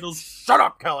 Mrs. Crandall's, "Shut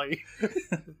up, Kelly."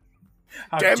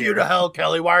 Damn you to hell,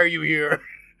 Kelly. Why are you here?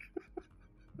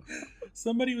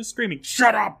 Somebody was screaming,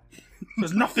 "Shut up!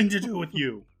 There's nothing to do with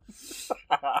you."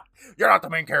 You're not the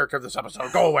main character of this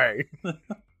episode. Go away.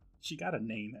 She got a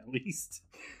name, at least.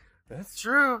 That's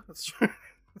true. That's true.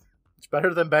 It's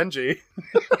better than Benji.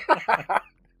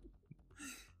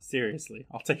 Seriously,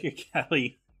 I'll take a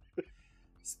Kelly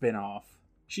spin-off.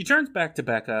 She turns back to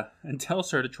Becca and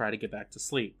tells her to try to get back to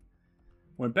sleep.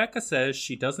 When Becca says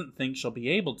she doesn't think she'll be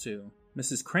able to,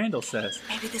 Mrs. Crandall says,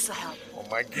 Maybe this will help. Oh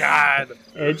my god.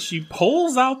 and she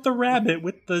pulls out the rabbit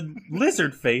with the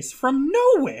lizard face from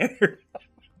nowhere.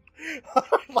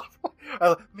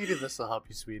 Maybe this will help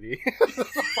you, sweetie.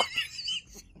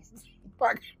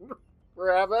 Fucking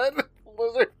rabbit.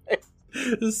 Lizard face.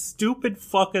 This stupid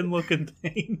fucking looking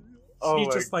thing. Oh She's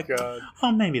my just like, god.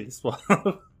 "Oh, maybe this will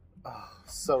help." Oh,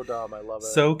 so dumb. I love it.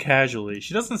 So casually.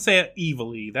 She doesn't say it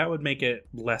evilly. That would make it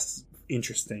less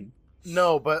interesting.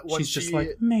 No, but when She's just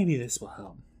like, "Maybe this will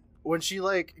help." when she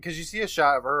because you see a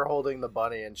shot of her holding the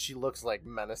bunny and she looks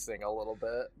menacing a little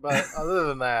bit, but other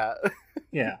than that,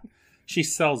 Yeah. She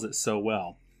sells it so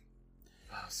well.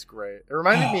 it's great. It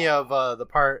reminded me of the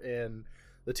part in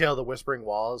The Tale of the Whispering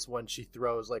Walls when she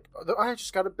throws I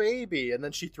just got a baby, and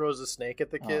then she throws a snake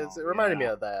at the kids. Oh, It reminded me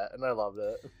yeah. of that, and I loved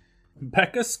it.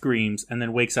 Becca screams and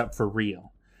then wakes up for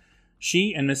real.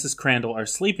 She and Mrs. Crandall are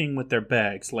sleeping with their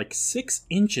bags 6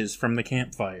 inches from the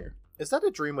campfire. Is that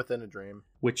a dream within a dream?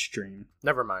 Which dream?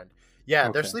 Never mind. Yeah,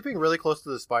 they're Okay. sleeping really close to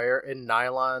this fire in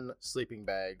nylon sleeping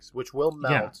bags, which will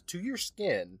melt to your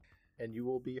skin, and you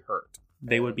will be hurt.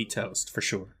 They would be toast, for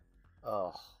sure.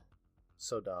 Oh,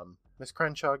 so dumb. Miss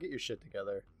Crenshaw, get your shit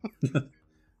together.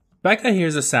 Becca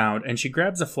hears a sound and she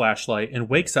grabs a flashlight and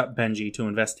wakes up Benji to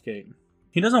investigate.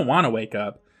 He doesn't want to wake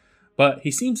up, but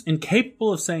he seems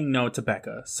incapable of saying no to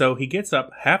Becca, so he gets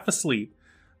up half asleep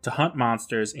to hunt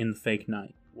monsters in the fake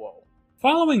night. Whoa.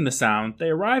 Following the sound, they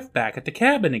arrive back at the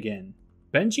cabin again.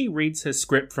 Benji reads his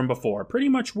script from before, pretty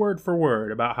much word for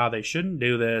word, about how they shouldn't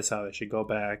do this, how they should go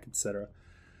back, etc.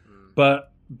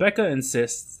 But Becca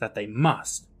insists that they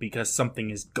must, because something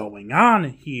is going on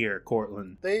here,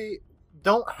 Cortland. They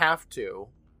don't have to,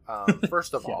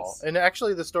 first of all. Yes. And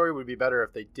actually, the story would be better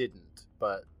if they didn't,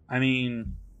 but... I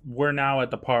mean, we're now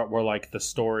at the part where, the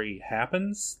story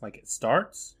happens, it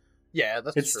starts. Yeah,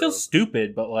 that's It's true. still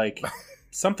stupid, but,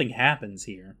 something happens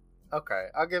here. Okay,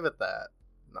 I'll give it that.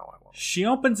 No, I won't. She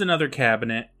opens another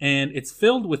cabinet, and it's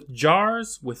filled with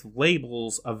jars with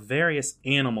labels of various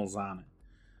animals on it.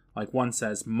 One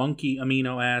says monkey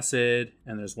amino acid,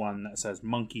 and there's one that says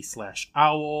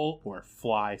monkey/owl or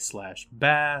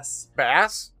fly/bass.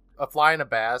 Bass? A fly and a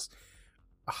bass?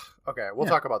 Ugh, okay, we'll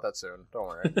Yeah. talk about that soon. Don't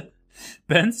worry.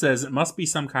 Ben says it must be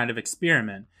some kind of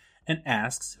experiment and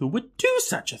asks who would do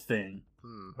such a thing.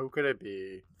 Who could it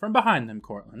be? From behind them,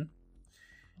 Cortland,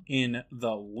 in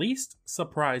the least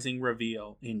surprising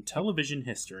reveal in television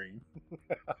history,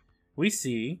 we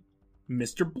see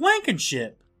Mr.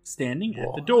 Blankenship standing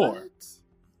at the door.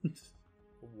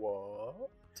 What?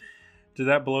 Did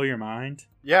that blow your mind?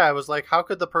 Yeah, I was like, how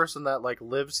could the person that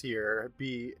lives here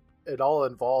be at all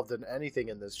involved in anything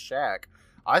in this shack?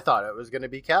 I thought it was going to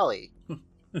be Kelly.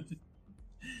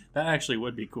 That actually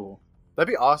would be cool.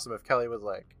 That'd be awesome if Kelly was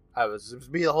like, it was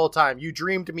me the whole time. You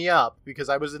dreamed me up because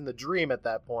I was in the dream at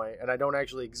that point and I don't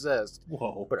actually exist.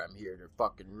 Whoa. But I'm here to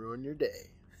fucking ruin your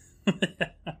day.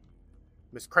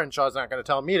 Miss Crenshaw's not going to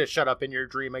tell me to shut up in your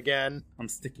dream again. I'm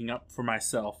sticking up for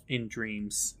myself in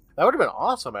dreams. That would have been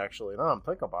awesome, actually. Now I'm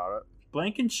thinking about it.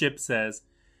 Blankenship says,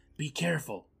 "Be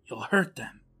careful, you'll hurt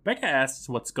them." Becca asks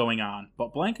what's going on,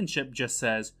 but Blankenship just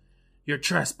says, "You're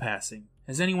trespassing.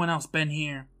 Has anyone else been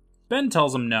here?" Ben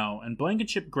tells him no, and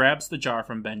Blankenship grabs the jar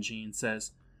from Benji and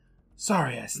says,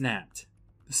 "Sorry I snapped.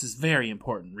 This is very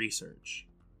important research."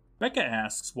 Becca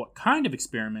asks what kind of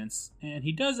experiments, and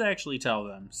he does actually tell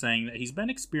them, saying that he's been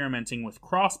experimenting with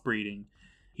crossbreeding.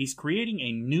 He's creating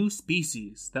a new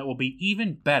species that will be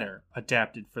even better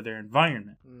adapted for their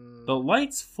environment. The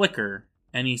lights flicker,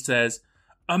 and he says,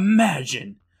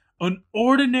 "Imagine an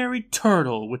ordinary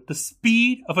turtle with the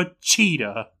speed of a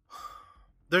cheetah."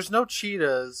 There's no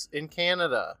cheetahs in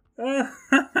Canada.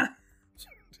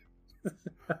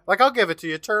 Like, I'll give it to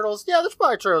you. Turtles. Yeah, there's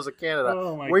probably turtles in Canada.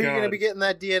 Oh my Where are God. you going to be getting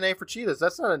that DNA for cheetahs?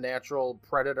 That's not a natural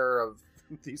predator of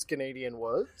these Canadian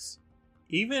woods.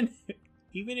 Even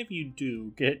if you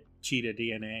do get cheetah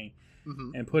DNA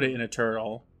Mm-hmm. and put it in a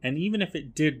turtle, and even if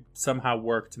it did somehow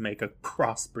work to make a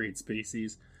crossbreed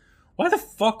species, why the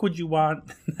fuck would you want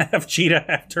to have cheetah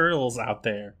have turtles out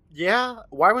there? Yeah,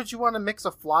 why would you want to mix a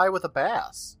fly with a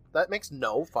bass? That makes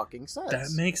no fucking sense.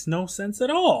 That makes no sense at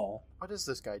all. What is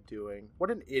this guy doing? What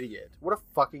an idiot. What a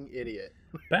fucking idiot.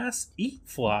 Bass eat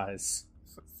flies.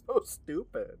 So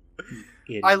stupid.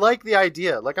 Idiot. I like the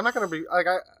idea. Like, I'm not going to be... like,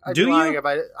 I'd Do be lying you?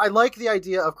 about it. I like the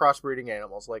idea of crossbreeding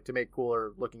animals, like, to make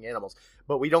cooler looking animals.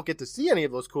 But we don't get to see any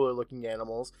of those cooler looking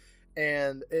animals.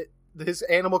 And his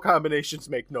animal combinations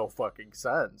make no fucking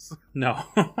sense. No.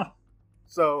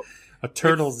 So... A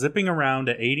turtle zipping around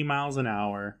at 80 miles an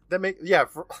hour. that make... Yeah,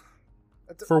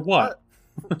 For what?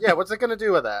 Yeah, what's it going to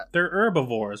do with that? They're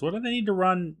herbivores. What do they need to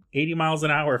run 80 miles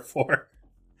an hour for?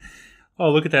 Oh,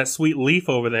 look at that sweet leaf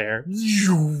over there.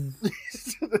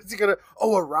 It's gonna,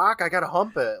 a rock, I gotta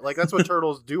hump it. Like, that's what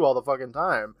turtles do all the fucking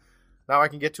time. Now I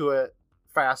can get to it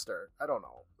faster. I don't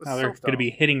know. It's Now so they're going to dumb.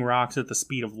 be hitting rocks at the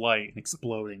speed of light and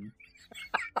exploding.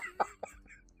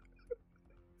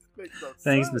 Makes no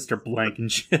Thanks, sense. Mr.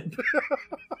 Blankenship.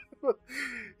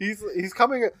 He's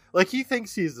coming, like, he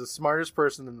thinks he's the smartest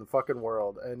person in the fucking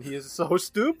world, and he is so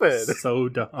stupid. So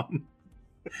dumb.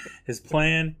 His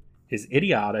plan is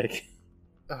idiotic.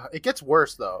 It gets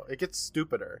worse, though. It gets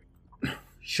stupider.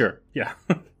 Sure, yeah.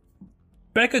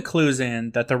 Becca clues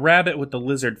in that the rabbit with the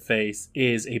lizard face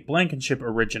is a Blankenship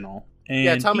original. And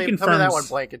Yeah, tell he me confirms, that one,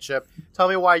 Blankenship. Tell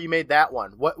me why you made that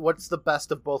one. What's the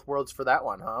best of both worlds for that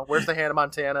one, huh? Where's the Hannah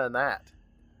Montana in that?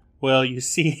 Well, you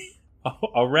see,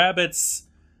 a rabbit's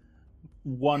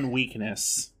one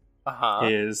weakness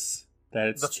is that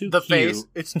it's too the cute. face,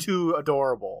 it's too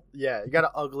adorable. Yeah, you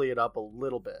gotta ugly it up a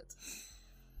little bit.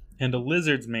 And a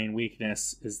lizard's main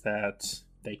weakness is that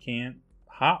they can't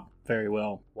hop very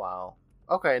well. Wow.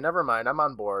 Okay, never mind. I'm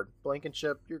on board.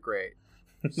 Blankenship, you're great.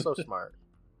 So smart.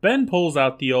 Ben pulls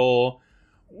out the old,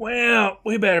 "Well,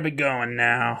 we better be going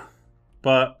now."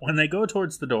 But when they go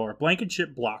towards the door,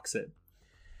 Blankenship blocks it.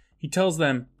 He tells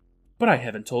them, "But I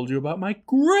haven't told you about my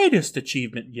greatest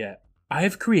achievement yet. I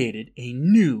have created a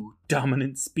new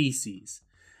dominant species.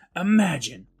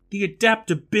 Imagine the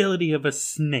adaptability of a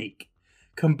snake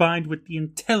combined with the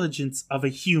intelligence of a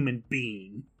human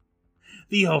being.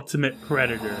 The ultimate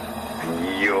predator."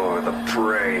 You're the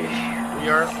prey. We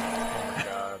are. Oh my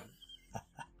god.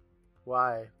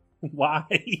 Why?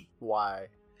 Why? Why?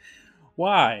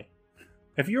 Why?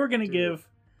 If you were going to Dude. give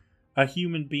a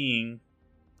human being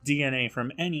DNA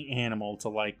from any animal to,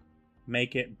 like,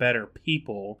 make it better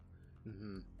people,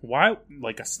 Mm-hmm. why,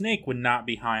 like, a snake would not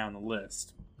be high on the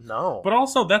list. No. But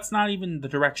also, that's not even the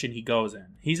direction he goes in.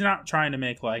 He's not trying to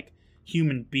make, like,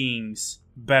 human beings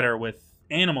better with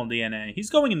animal DNA. He's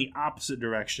going in the opposite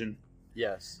direction.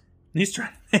 Yes. He's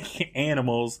trying to make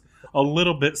animals a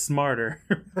little bit smarter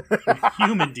with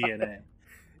human DNA.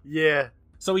 Yeah.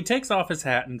 So he takes off his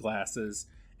hat and glasses,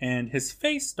 and his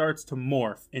face starts to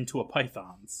morph into a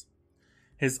python's.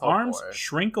 His Oh, arms boy.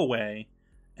 shrink away,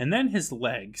 and then his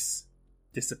legs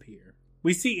disappear.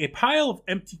 We see a pile of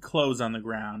empty clothes on the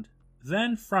ground.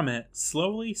 Then from it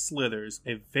slowly slithers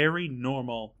a very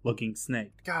normal-looking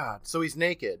snake. God. So he's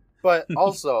naked, but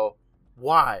also,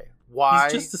 why? Why?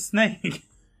 He's just a snake.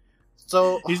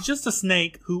 So He's just a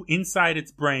snake who inside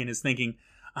its brain is thinking,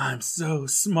 "I'm so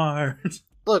smart."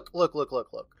 look.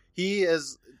 He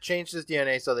has changed his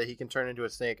DNA so that he can turn into a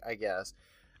snake, I guess.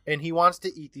 And he wants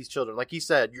to eat these children. Like he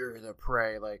said, you're the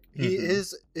prey. Like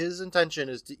his intention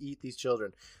is to eat these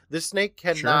children. This snake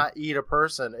cannot eat a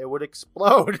person. It would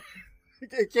explode.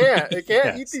 It can't. It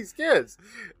can't eat Yes. these kids.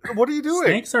 What are you doing?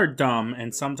 Snakes are dumb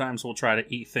and sometimes will try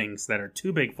to eat things that are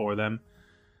too big for them.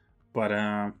 But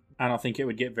I don't think it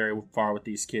would get very far with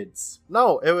these kids.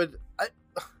 No, it would.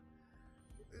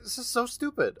 This is so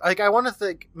stupid. Like, I want to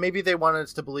think maybe they wanted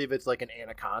us to believe it's like an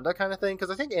anaconda kind of thing,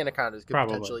 because I think anacondas could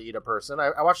Probably. potentially eat a person.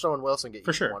 I watched Owen Wilson get For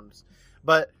eaten sure. once,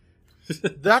 but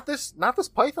not this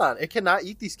python. It cannot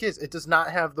eat these kids. It does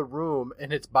not have the room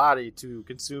in its body to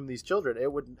consume these children.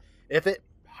 It would, if it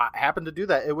happened to do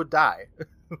that, it would die.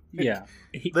 Yeah.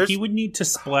 He would need to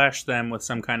splash them with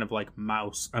some kind of like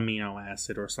mouse amino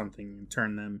acid or something and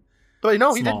turn them. But no,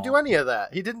 small. he didn't do any of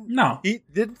that. He didn't. No. He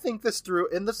didn't think this through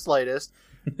in the slightest.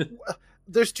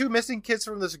 There's 2 missing kids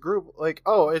from this group. Like,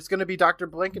 oh, it's going to be Dr.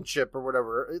 Blankenship or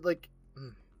whatever. Like,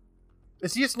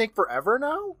 is he a snake forever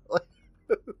now? Like,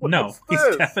 no,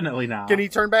 he's definitely not. Can he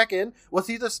turn back in? Was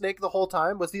he the snake the whole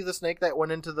time? Was he the snake that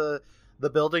went into the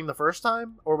building the first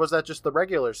time? Or was that just the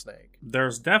regular snake?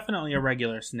 There's definitely a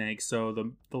regular snake,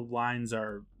 so the lines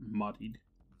are muddied.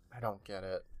 I don't get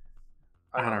it.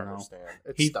 I don't know.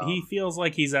 Understand. He feels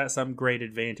like he's at some great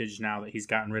advantage now that he's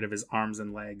gotten rid of his arms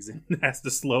and legs and has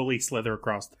to slowly slither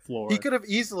across the floor. He could have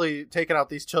easily taken out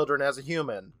these children as a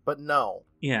human, but no.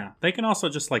 Yeah, they can also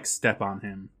just like step on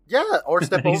him. Yeah, or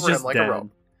step He's over him just like dead. a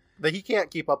rope. That he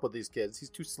can't keep up with these kids. He's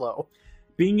too slow.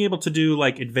 Being able to do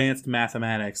like advanced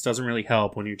mathematics doesn't really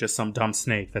help when you're just some dumb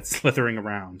snake that's slithering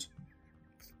around.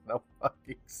 No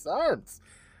fucking sense.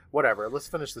 Whatever, let's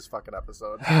finish this fucking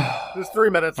episode. There's 3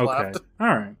 minutes left. All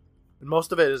right. And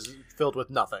most of it is filled with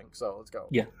nothing, so let's go.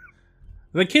 Yeah.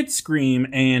 The kids scream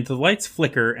and the lights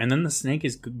flicker and then the snake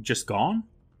is just gone?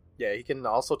 Yeah, he can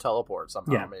also teleport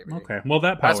somehow, maybe. Okay. Well,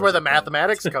 That's powers where the it.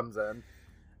 mathematics comes in.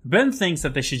 Ben thinks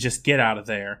that they should just get out of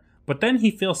there, but then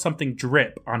he feels something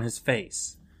drip on his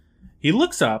face. He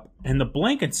looks up, and the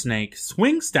blanket snake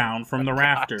swings down from the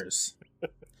rafters.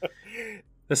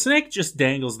 The snake just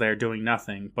dangles there doing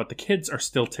nothing, but the kids are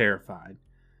still terrified.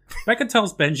 Becca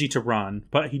tells Benji to run,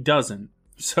 but he doesn't,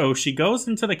 so she goes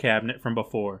into the cabinet from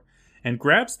before and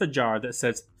grabs the jar that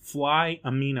says fly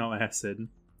amino acid.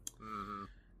 Mm-hmm.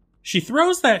 She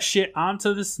throws that shit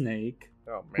onto the snake,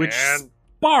 Oh, man. which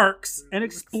sparks and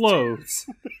explodes.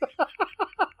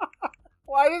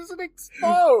 Why does it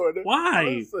explode?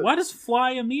 Why? Why does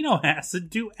fly amino acid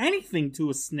do anything to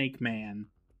a snake man?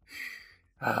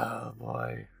 Oh,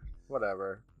 boy.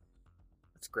 Whatever.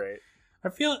 It's great. I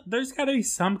feel there's got to be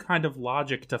some kind of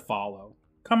logic to follow.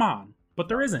 Come on. But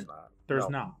there isn't. There's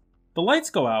not. The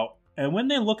lights go out, and when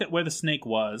they look at where the snake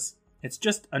was, it's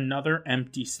just another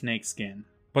empty snake skin.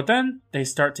 But then they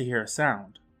start to hear a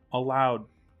sound. A loud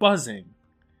buzzing.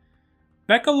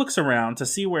 Becca looks around to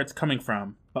see where it's coming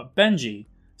from, but Benji,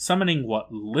 summoning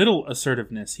what little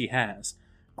assertiveness he has,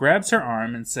 grabs her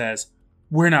arm and says,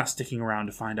 "We're not sticking around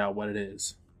to find out what it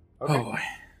is." Okay. Oh boy.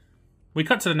 We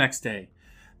cut to the next day.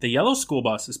 The yellow school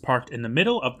bus is parked in the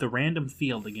middle of the random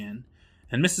field again,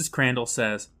 and Mrs. Crandall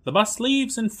says, "The bus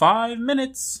leaves in 5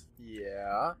 minutes."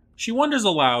 Yeah. She wonders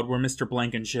aloud where Mr.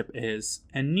 Blankenship is,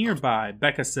 and nearby,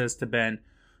 Becca says to Ben,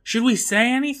 "Should we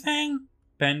say anything?"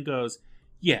 Ben goes,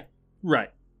 "Yeah,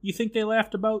 right. You think they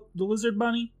laughed about the lizard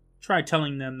bunny? Try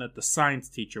telling them that the science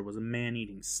teacher was a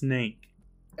man-eating snake."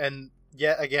 And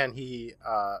yet again, he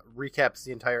recaps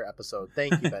the entire episode.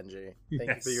 Thank you, Benji. Thank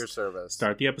you for your service.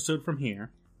 Start the episode from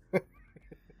here.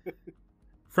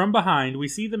 From behind, we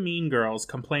see the mean girls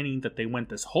complaining that they went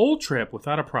this whole trip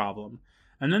without a problem,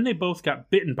 and then they both got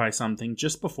bitten by something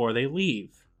just before they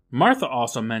leave. Martha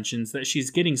also mentions that she's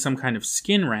getting some kind of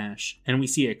skin rash, and we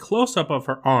see a close-up of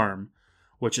her arm,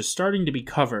 which is starting to be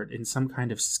covered in some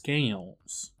kind of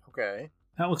scales. Okay.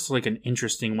 That looks like an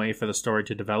interesting way for the story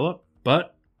to develop,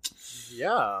 but...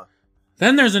 Yeah.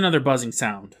 Then there's another buzzing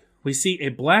sound. We see a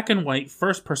black and white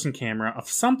first-person camera of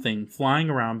something flying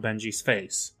around Benji's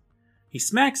face. He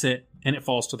smacks it, and it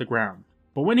falls to the ground.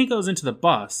 But when he goes into the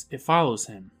bus, it follows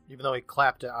him. Even though he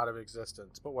clapped it out of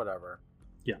existence, but whatever.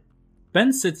 Yeah.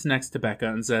 Ben sits next to Becca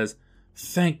and says,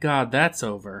 "Thank God that's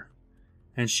over."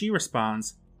 And she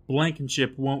responds,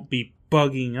 "Blankenship won't be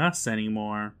bugging us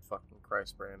anymore." Fucking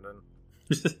Christ, Brandon.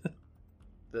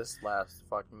 This last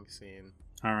fucking scene.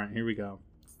 Alright, here we go.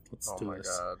 Let's do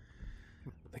this. God.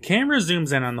 The camera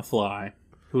zooms in on the fly,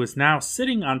 who is now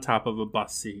sitting on top of a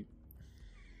bus seat.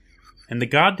 And the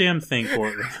goddamn thing,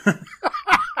 Courtney,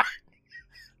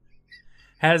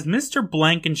 has Mr.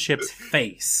 Blankenship's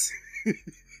face.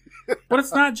 But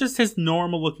it's not just his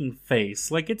normal-looking face.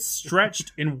 Like, it's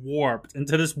stretched and warped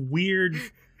into this weird,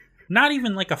 not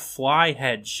even like a fly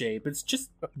head shape. It's just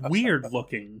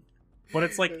weird-looking. But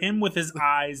it's like him with his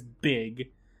eyes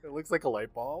big. It looks like a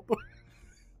light bulb.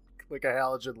 Like a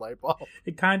halogen light bulb.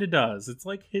 It kind of does. It's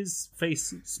like his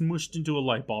face smooshed into a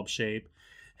light bulb shape.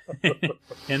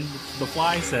 And the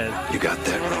fly says, You got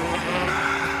that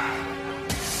wrong.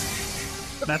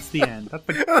 That's the end. That's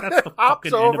the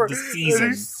fucking end of the And season.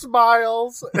 he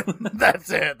smiles. That's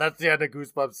it. That's the end of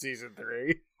Goosebumps Season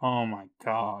 3. Oh my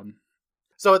god.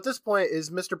 So at this point, is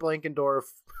Mr. Blankendorf...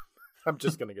 I'm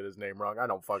just going to get his name wrong. I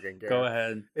don't fucking care. Go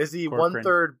ahead. Is he Corcoran.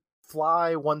 1/3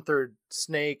 fly, 1/3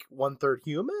 snake, 1/3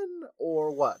 human?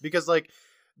 Or what? Because, like,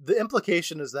 the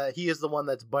implication is that he is the one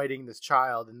that's biting this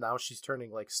child, and now she's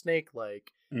turning like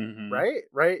snake-like. Mm-hmm.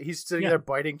 Right? He's sitting there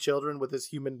biting children with his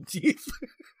human teeth.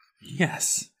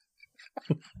 Yes.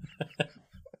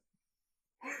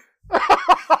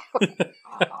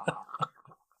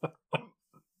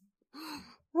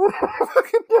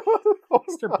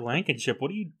 Mr. Blankenship,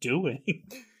 what are you doing?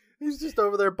 He's just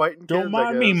over there biting Don't kids,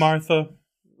 mind me, Martha.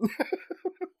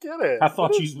 Get it. I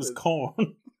thought you was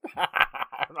corn.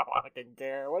 I don't fucking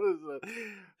care. What is it?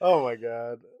 Oh my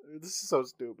god. This is so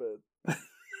stupid.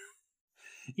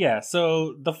 Yeah,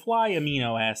 so the fly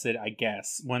amino acid, I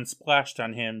guess, when splashed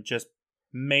on him, just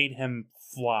made him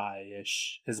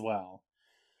fly-ish as well.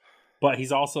 But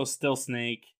he's also still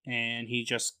Snake, and he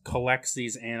just collects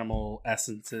these animal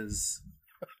essences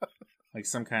like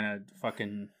some kind of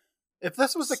fucking... If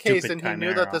this was the case and he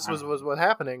knew that this was what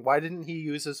happening, why didn't he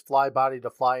use his fly body to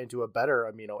fly into a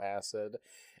better amino acid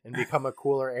and become a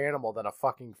cooler animal than a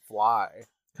fucking fly?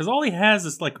 Because all he has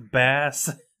is like bass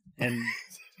and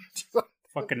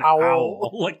fucking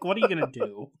owl. Like, what are you gonna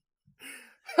do?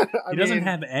 He doesn't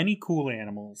have any cool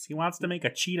animals. He wants to make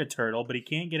a cheetah turtle, but he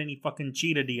can't get any fucking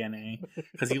cheetah DNA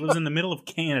because he lives in the middle of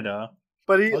Canada.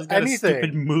 But he's got a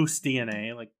stupid moose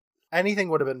DNA. Like, anything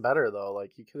would have been better, though.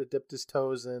 Like, he could have dipped his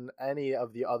toes in any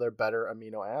of the other better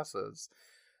amino acids.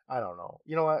 I don't know.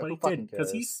 You know what? But Who he fucking didn't, because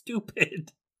cares? he's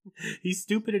stupid. He's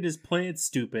stupid at his plant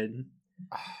stupid.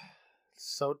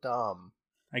 So dumb.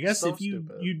 I guess So if you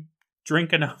stupid.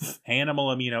 drink enough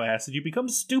animal amino acid, you become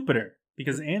stupider.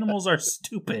 Because animals are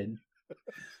stupid.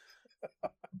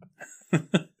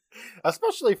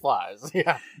 Especially flies.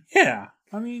 Yeah. Yeah.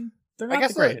 I mean, they're not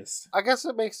the greatest. I guess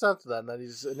it makes sense then that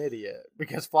he's an idiot.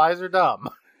 Because flies are dumb.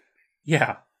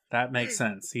 Yeah. That makes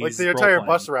sense. He's like the entire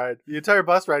bus ride. The entire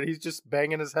bus ride, he's just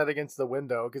banging his head against the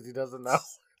window because he doesn't know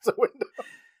it's a window.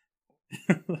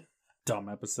 Dumb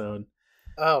episode.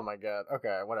 Oh my god.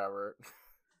 Okay, whatever.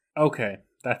 Okay.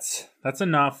 That's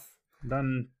enough.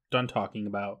 Done talking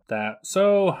about that.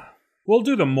 So, we'll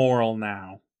do the moral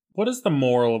now. What is the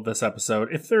moral of this episode,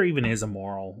 if there even is a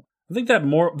moral? I think that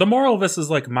the moral of this is,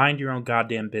 like, mind your own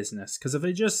goddamn business. Because if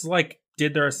they just, like,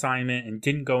 did their assignment and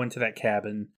didn't go into that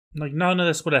cabin, like, none of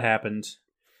this would have happened.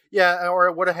 Yeah, or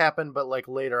it would have happened, but, like,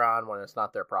 later on when it's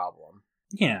not their problem.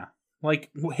 Yeah.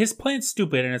 Like, his plan's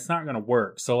stupid and it's not going to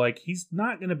work. So, like, he's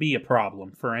not going to be a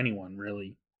problem for anyone,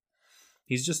 really.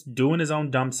 He's just doing his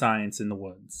own dumb science in the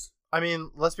woods. I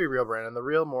mean, let's be real, Brandon. The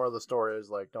real moral of the story is,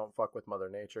 like, don't fuck with Mother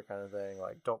Nature kind of thing.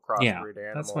 Like, don't crossbreed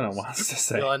animals. That's what I want to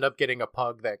say. You'll end up getting a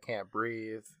pug that can't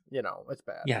breathe. You know, it's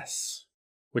bad. Yes.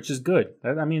 Which is good.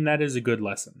 That is a good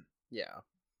lesson. Yeah.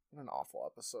 What an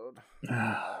awful episode.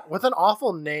 With an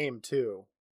awful name, too.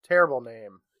 Terrible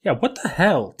name. Yeah, what the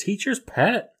hell? Teacher's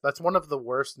Pet? That's one of the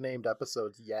worst named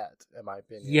episodes yet, in my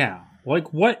opinion. Yeah.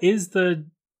 Like, what is the...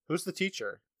 Who's the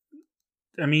teacher?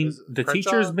 I mean, the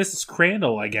teacher is Mrs.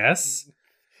 Crandall, I guess.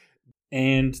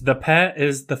 And the pet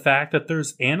is the fact that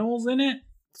there's animals in it?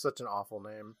 Such an awful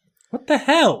name. What the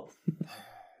hell?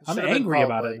 I'm Should've been angry called,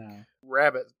 about like, it now.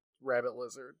 Rabbit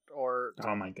lizard, or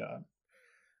Oh my god.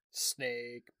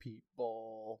 snake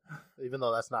people. Even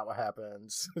though that's not what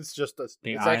happens. It's just The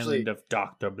it's island actually, of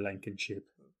Dr. Blankenship.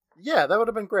 yeah, that would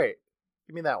have been great.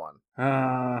 Give me that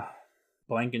one.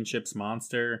 Blankenship's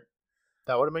monster.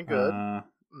 That would have been good.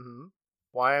 Mm-hmm.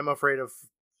 Why I'm afraid of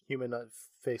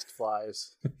human-faced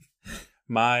flies.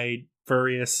 My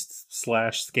furriest /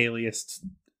 scaliest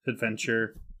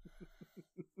adventure.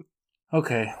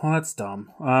 Okay, well that's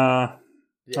dumb. Yeah,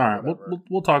 all right,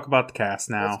 we'll talk about the cast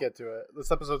now. Let's get to it.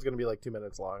 This episode's going to be like 2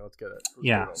 minutes long. Let's get it. Let's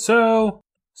Yeah. get it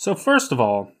So first of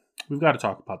all, we've got to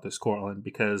talk about this, Cortland,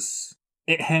 because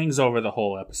it hangs over the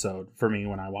whole episode for me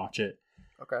when I watch it.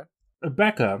 Okay.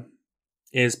 Becca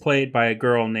is played by a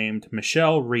girl named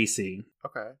Michelle Reese.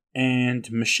 Okay.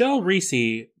 And Michelle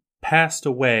Reese passed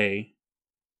away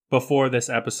before this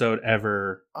episode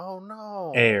ever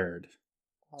aired.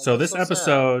 Oh, so this that's so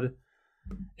episode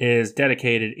is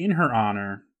dedicated in her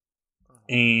honor.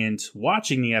 And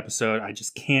watching the episode, I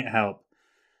just can't help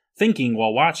thinking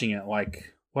while watching it,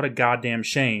 like, what a goddamn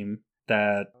shame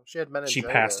that she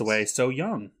passed away so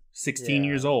young, 16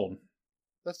 years old.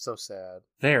 That's so sad.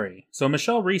 Very. So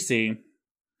Michelle Reese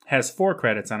has 4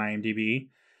 credits on IMDb.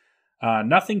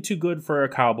 Nothing Too Good for a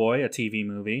Cowboy, a TV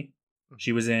movie.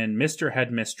 She was in Mr.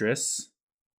 Headmistress,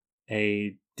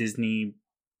 a Disney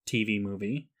TV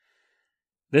movie.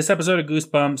 This episode of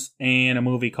Goosebumps, and a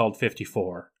movie called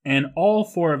 54. And all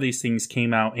 4 of these things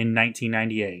came out in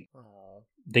 1998,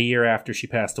 the year after she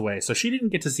passed away. So she didn't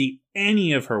get to see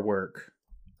any of her work.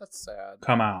 That's sad.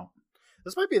 Come out.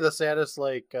 This might be the saddest,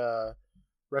 like,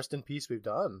 rest in peace we've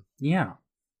done. Yeah.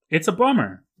 It's a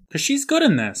bummer. Because she's good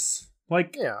in this.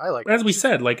 Like, Yeah, I like as it. we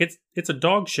said, like, it's a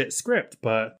dog shit script,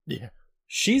 but Yeah.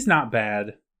 she's not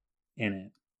bad in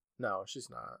it. No, she's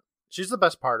not. She's the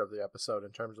best part of the episode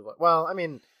in terms of, like, well, I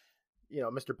mean, you know,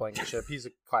 Mr. Blankenship, he's a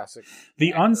classic.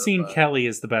 The actor, unseen but... Kelly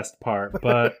is the best part,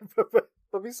 but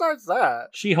but besides that,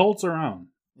 she holds her own.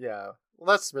 yeah. Well,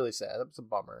 that's really sad. That's a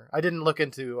bummer. I didn't look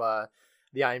into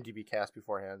the IMDb cast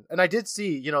beforehand, and I did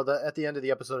see, you know, at the end of the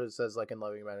episode it says like in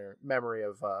loving memory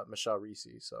of Michelle Reese.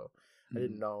 So I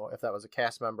didn't know if that was a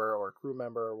cast member or a crew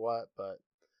member or what, but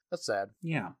that's sad.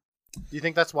 Yeah. Do you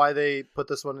think that's why they put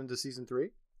this one into season 3?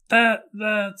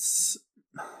 That's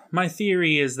my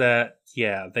theory is that,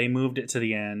 yeah, they moved it to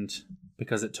the end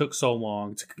because it took so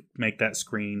long to make that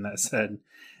screen that said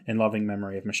in loving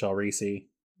memory of Michelle Reese.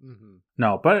 Mm-hmm.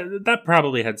 No, but that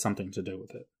probably had something to do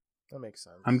with it. That makes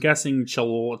sense. I'm guessing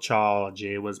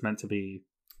Chillology was meant to be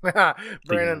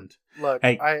Brandon, look,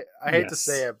 hey, I hate to yes.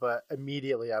 say it, but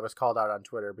immediately I was called out on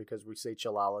Twitter because we say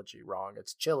Chillology wrong.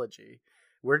 It's Chilogy.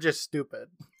 We're just stupid.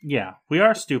 Yeah, we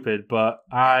are stupid, but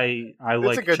I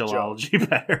like a good Chillology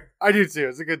better. I do too.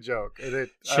 It's a good joke.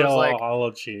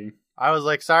 Chillology. I was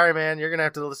like, sorry, man, you're gonna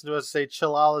have to listen to us say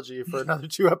Chillology for another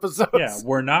 2 episodes. Yeah,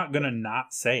 we're not gonna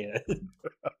not say it.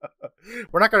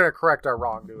 We're not gonna correct our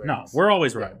wrongdoings. No, we're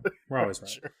always right. We're always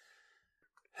right.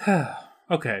 Sure.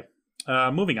 Okay,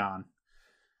 moving on.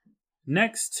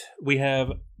 Next, we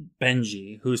have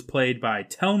Benji, who's played by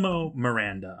Telmo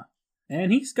Miranda,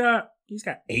 and he's got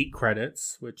 8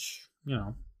 credits, which, you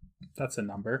know, that's a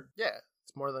number. Yeah,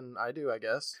 it's more than I do, I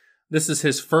guess. This is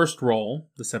his first role,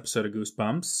 this episode of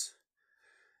Goosebumps.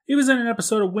 He was in an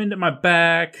episode of Wind at My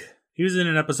Back. He was in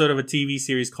an episode of a TV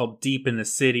series called Deep in the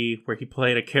City, where he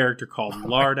played a character called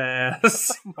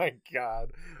Lardass. Oh my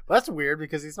god. That's weird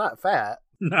because he's not fat.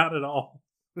 Not at all.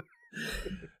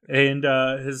 And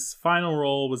his final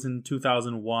role was in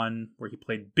 2001, where he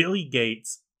played Billy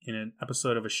Gates in an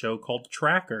episode of a show called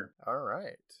Tracker. All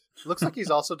right. Looks like he's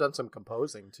also done some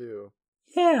composing, too.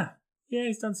 Yeah,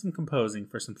 he's done some composing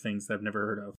for some things that I've never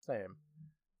heard of. Same.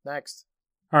 Next.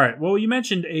 All right, well, you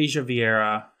mentioned Asia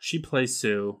Vieira. She plays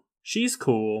Sue. She's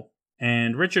cool.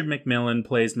 And Richard McMillan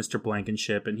plays Mr.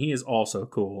 Blankenship, and he is also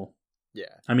cool.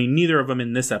 Yeah. I mean, neither of them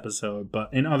in this episode, but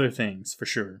in other things, for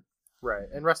sure. Right.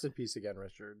 And rest in peace again,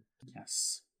 Richard.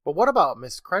 Yes. But what about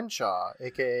Miss Crenshaw,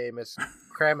 a.k.a. Miss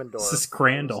Cramendorf? This is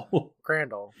Crandall.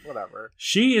 Crandall, whatever.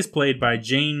 She is played by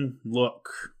Jane Look.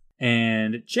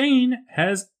 And Jane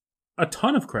has a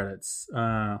ton of credits.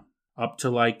 Up to,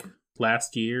 like,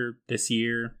 last year, this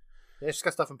year. Yeah, she's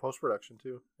got stuff in post-production,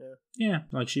 too. Yeah. Yeah,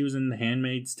 like she was in The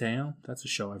Handmaid's Tale. That's a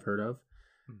show I've heard of.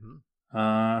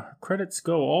 Mm-hmm. Credits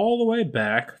go all the way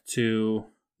back to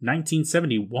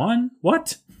 1971?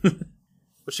 What?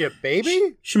 Was she a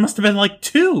baby? She must have been like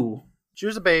 2. She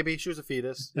was a baby. She was a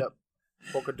fetus. Yep.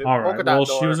 All right. Well,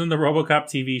 she was in the RoboCop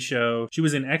TV show. She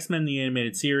was in X-Men the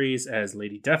Animated Series as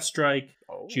Lady Deathstrike.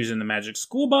 Oh. She was in the Magic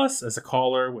School Bus as a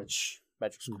caller, which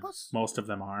Magic School Bus? most of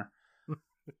them are.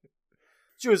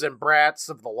 She was in Bratz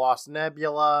of the Lost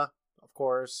Nebula, of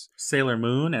course. Sailor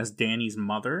Moon as Danny's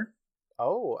mother.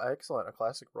 Oh, excellent. A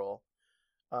classic role.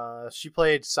 She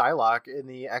played Psylocke in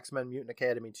the X-Men Mutant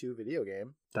Academy 2 video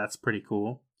game. That's pretty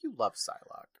cool. You love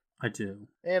Psylocke. I do.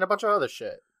 And a bunch of other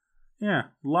shit. Yeah,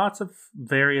 lots of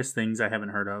various things I haven't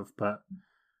heard of, but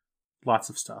lots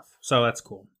of stuff. So that's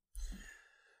cool.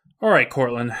 All right,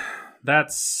 Cortland.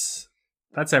 That's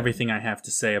everything I have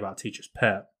to say about Teacher's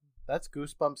Pet. That's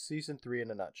Goosebumps Season 3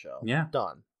 in a nutshell. Yeah.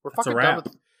 Done. We're That's a fucking wrap. done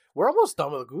with... We're almost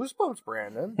done with Goosebumps,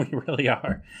 Brandon. We really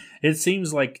are. It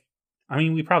seems like, I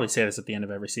mean, we probably say this at the end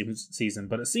of every season,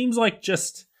 but it seems like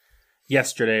just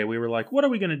yesterday we were like, what are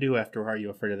we going to do after Are You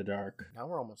Afraid of the Dark? Now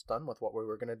we're almost done with what we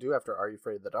were going to do after Are You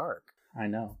Afraid of the Dark? I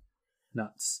know.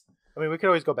 Nuts. I mean, we could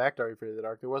always go back to Are You Afraid of the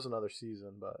Dark. There was another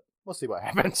season, but we'll see what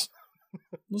happens.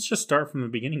 Let's just start from the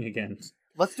beginning again.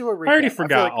 Let's do a recap. I already I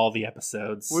forgot feel like all the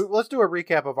episodes. let's do a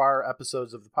recap of our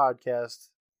episodes of the podcast.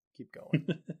 Keep going.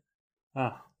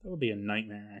 That would be a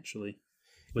nightmare, actually.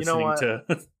 You know Listening what?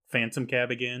 to Phantom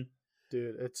Cab again.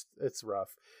 Dude, it's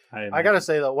rough. I imagine. gotta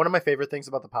say though, one of my favorite things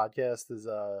about the podcast is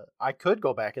I could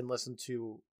go back and listen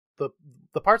to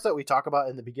the parts that we talk about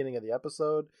in the beginning of the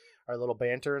episode, our little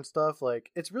banter and stuff.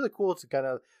 Like, it's really cool to kind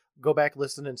of go back,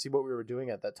 listen, and see what we were doing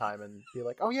at that time, and be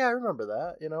like, oh yeah, I remember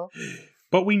that. You know.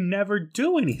 But we never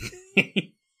do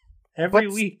anything. Every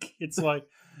week, it's like,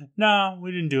 no,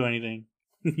 we didn't do anything.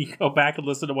 You go back and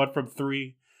listen to one from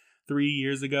three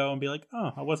years ago and be like,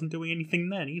 oh, I wasn't doing anything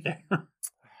then either.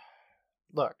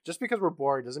 Look, just because we're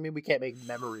boring doesn't mean we can't make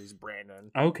memories,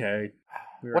 Brandon. Okay.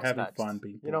 We were What's having next? fun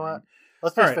being boring. You know what?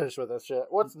 Let's All just right. finish with this shit.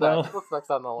 What's Well- next? What's next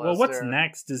on the list? Well, what's here?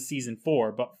 next is season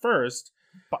 4. But first,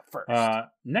 But first,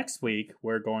 next week,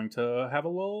 we're going to have a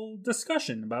little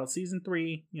discussion about season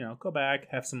 3. You know, go back,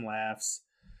 have some laughs,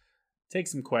 take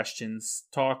some questions,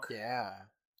 talk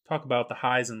about the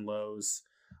highs and lows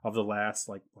of the last,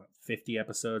 50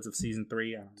 episodes of season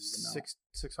 3. I don't even know.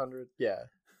 600? Yeah.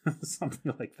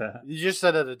 Something like that. You just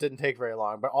said that it didn't take very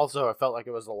long, but also it felt like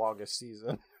it was the longest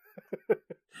season.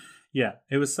 Yeah,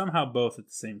 it was somehow both at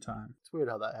the same time. It's weird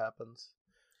how that happens.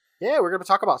 Yeah, we're going to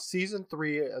talk about season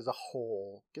 3 as a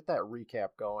whole. Get that recap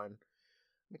going.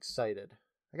 I'm excited.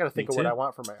 I got to think of what I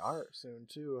want for my art soon,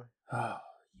 too. Oh,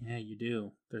 yeah, you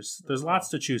do. There's lots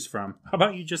to choose from. How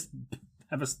about you just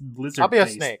have a lizard face? I'll be a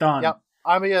snake. Done. Yep.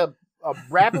 I'll be a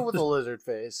rabbit with a lizard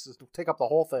face. Just take up the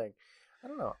whole thing. I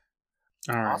don't know.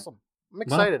 All right. Awesome. I'm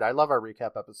excited. I love our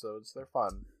recap episodes. They're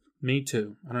fun. Me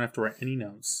too. I don't have to write any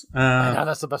notes. I know,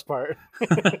 that's the best part.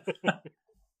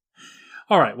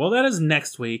 All right. Well, that is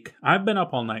next week. I've been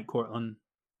up all night, Cortland.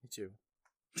 Me too.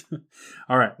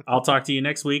 All right. I'll talk to you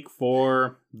next week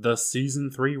for the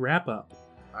season 3 wrap up.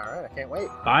 All right. I can't wait.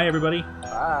 Bye, everybody.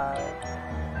 Bye.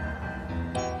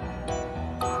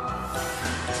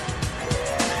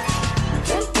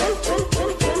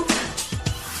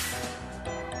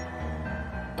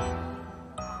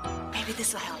 Maybe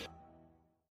this will help.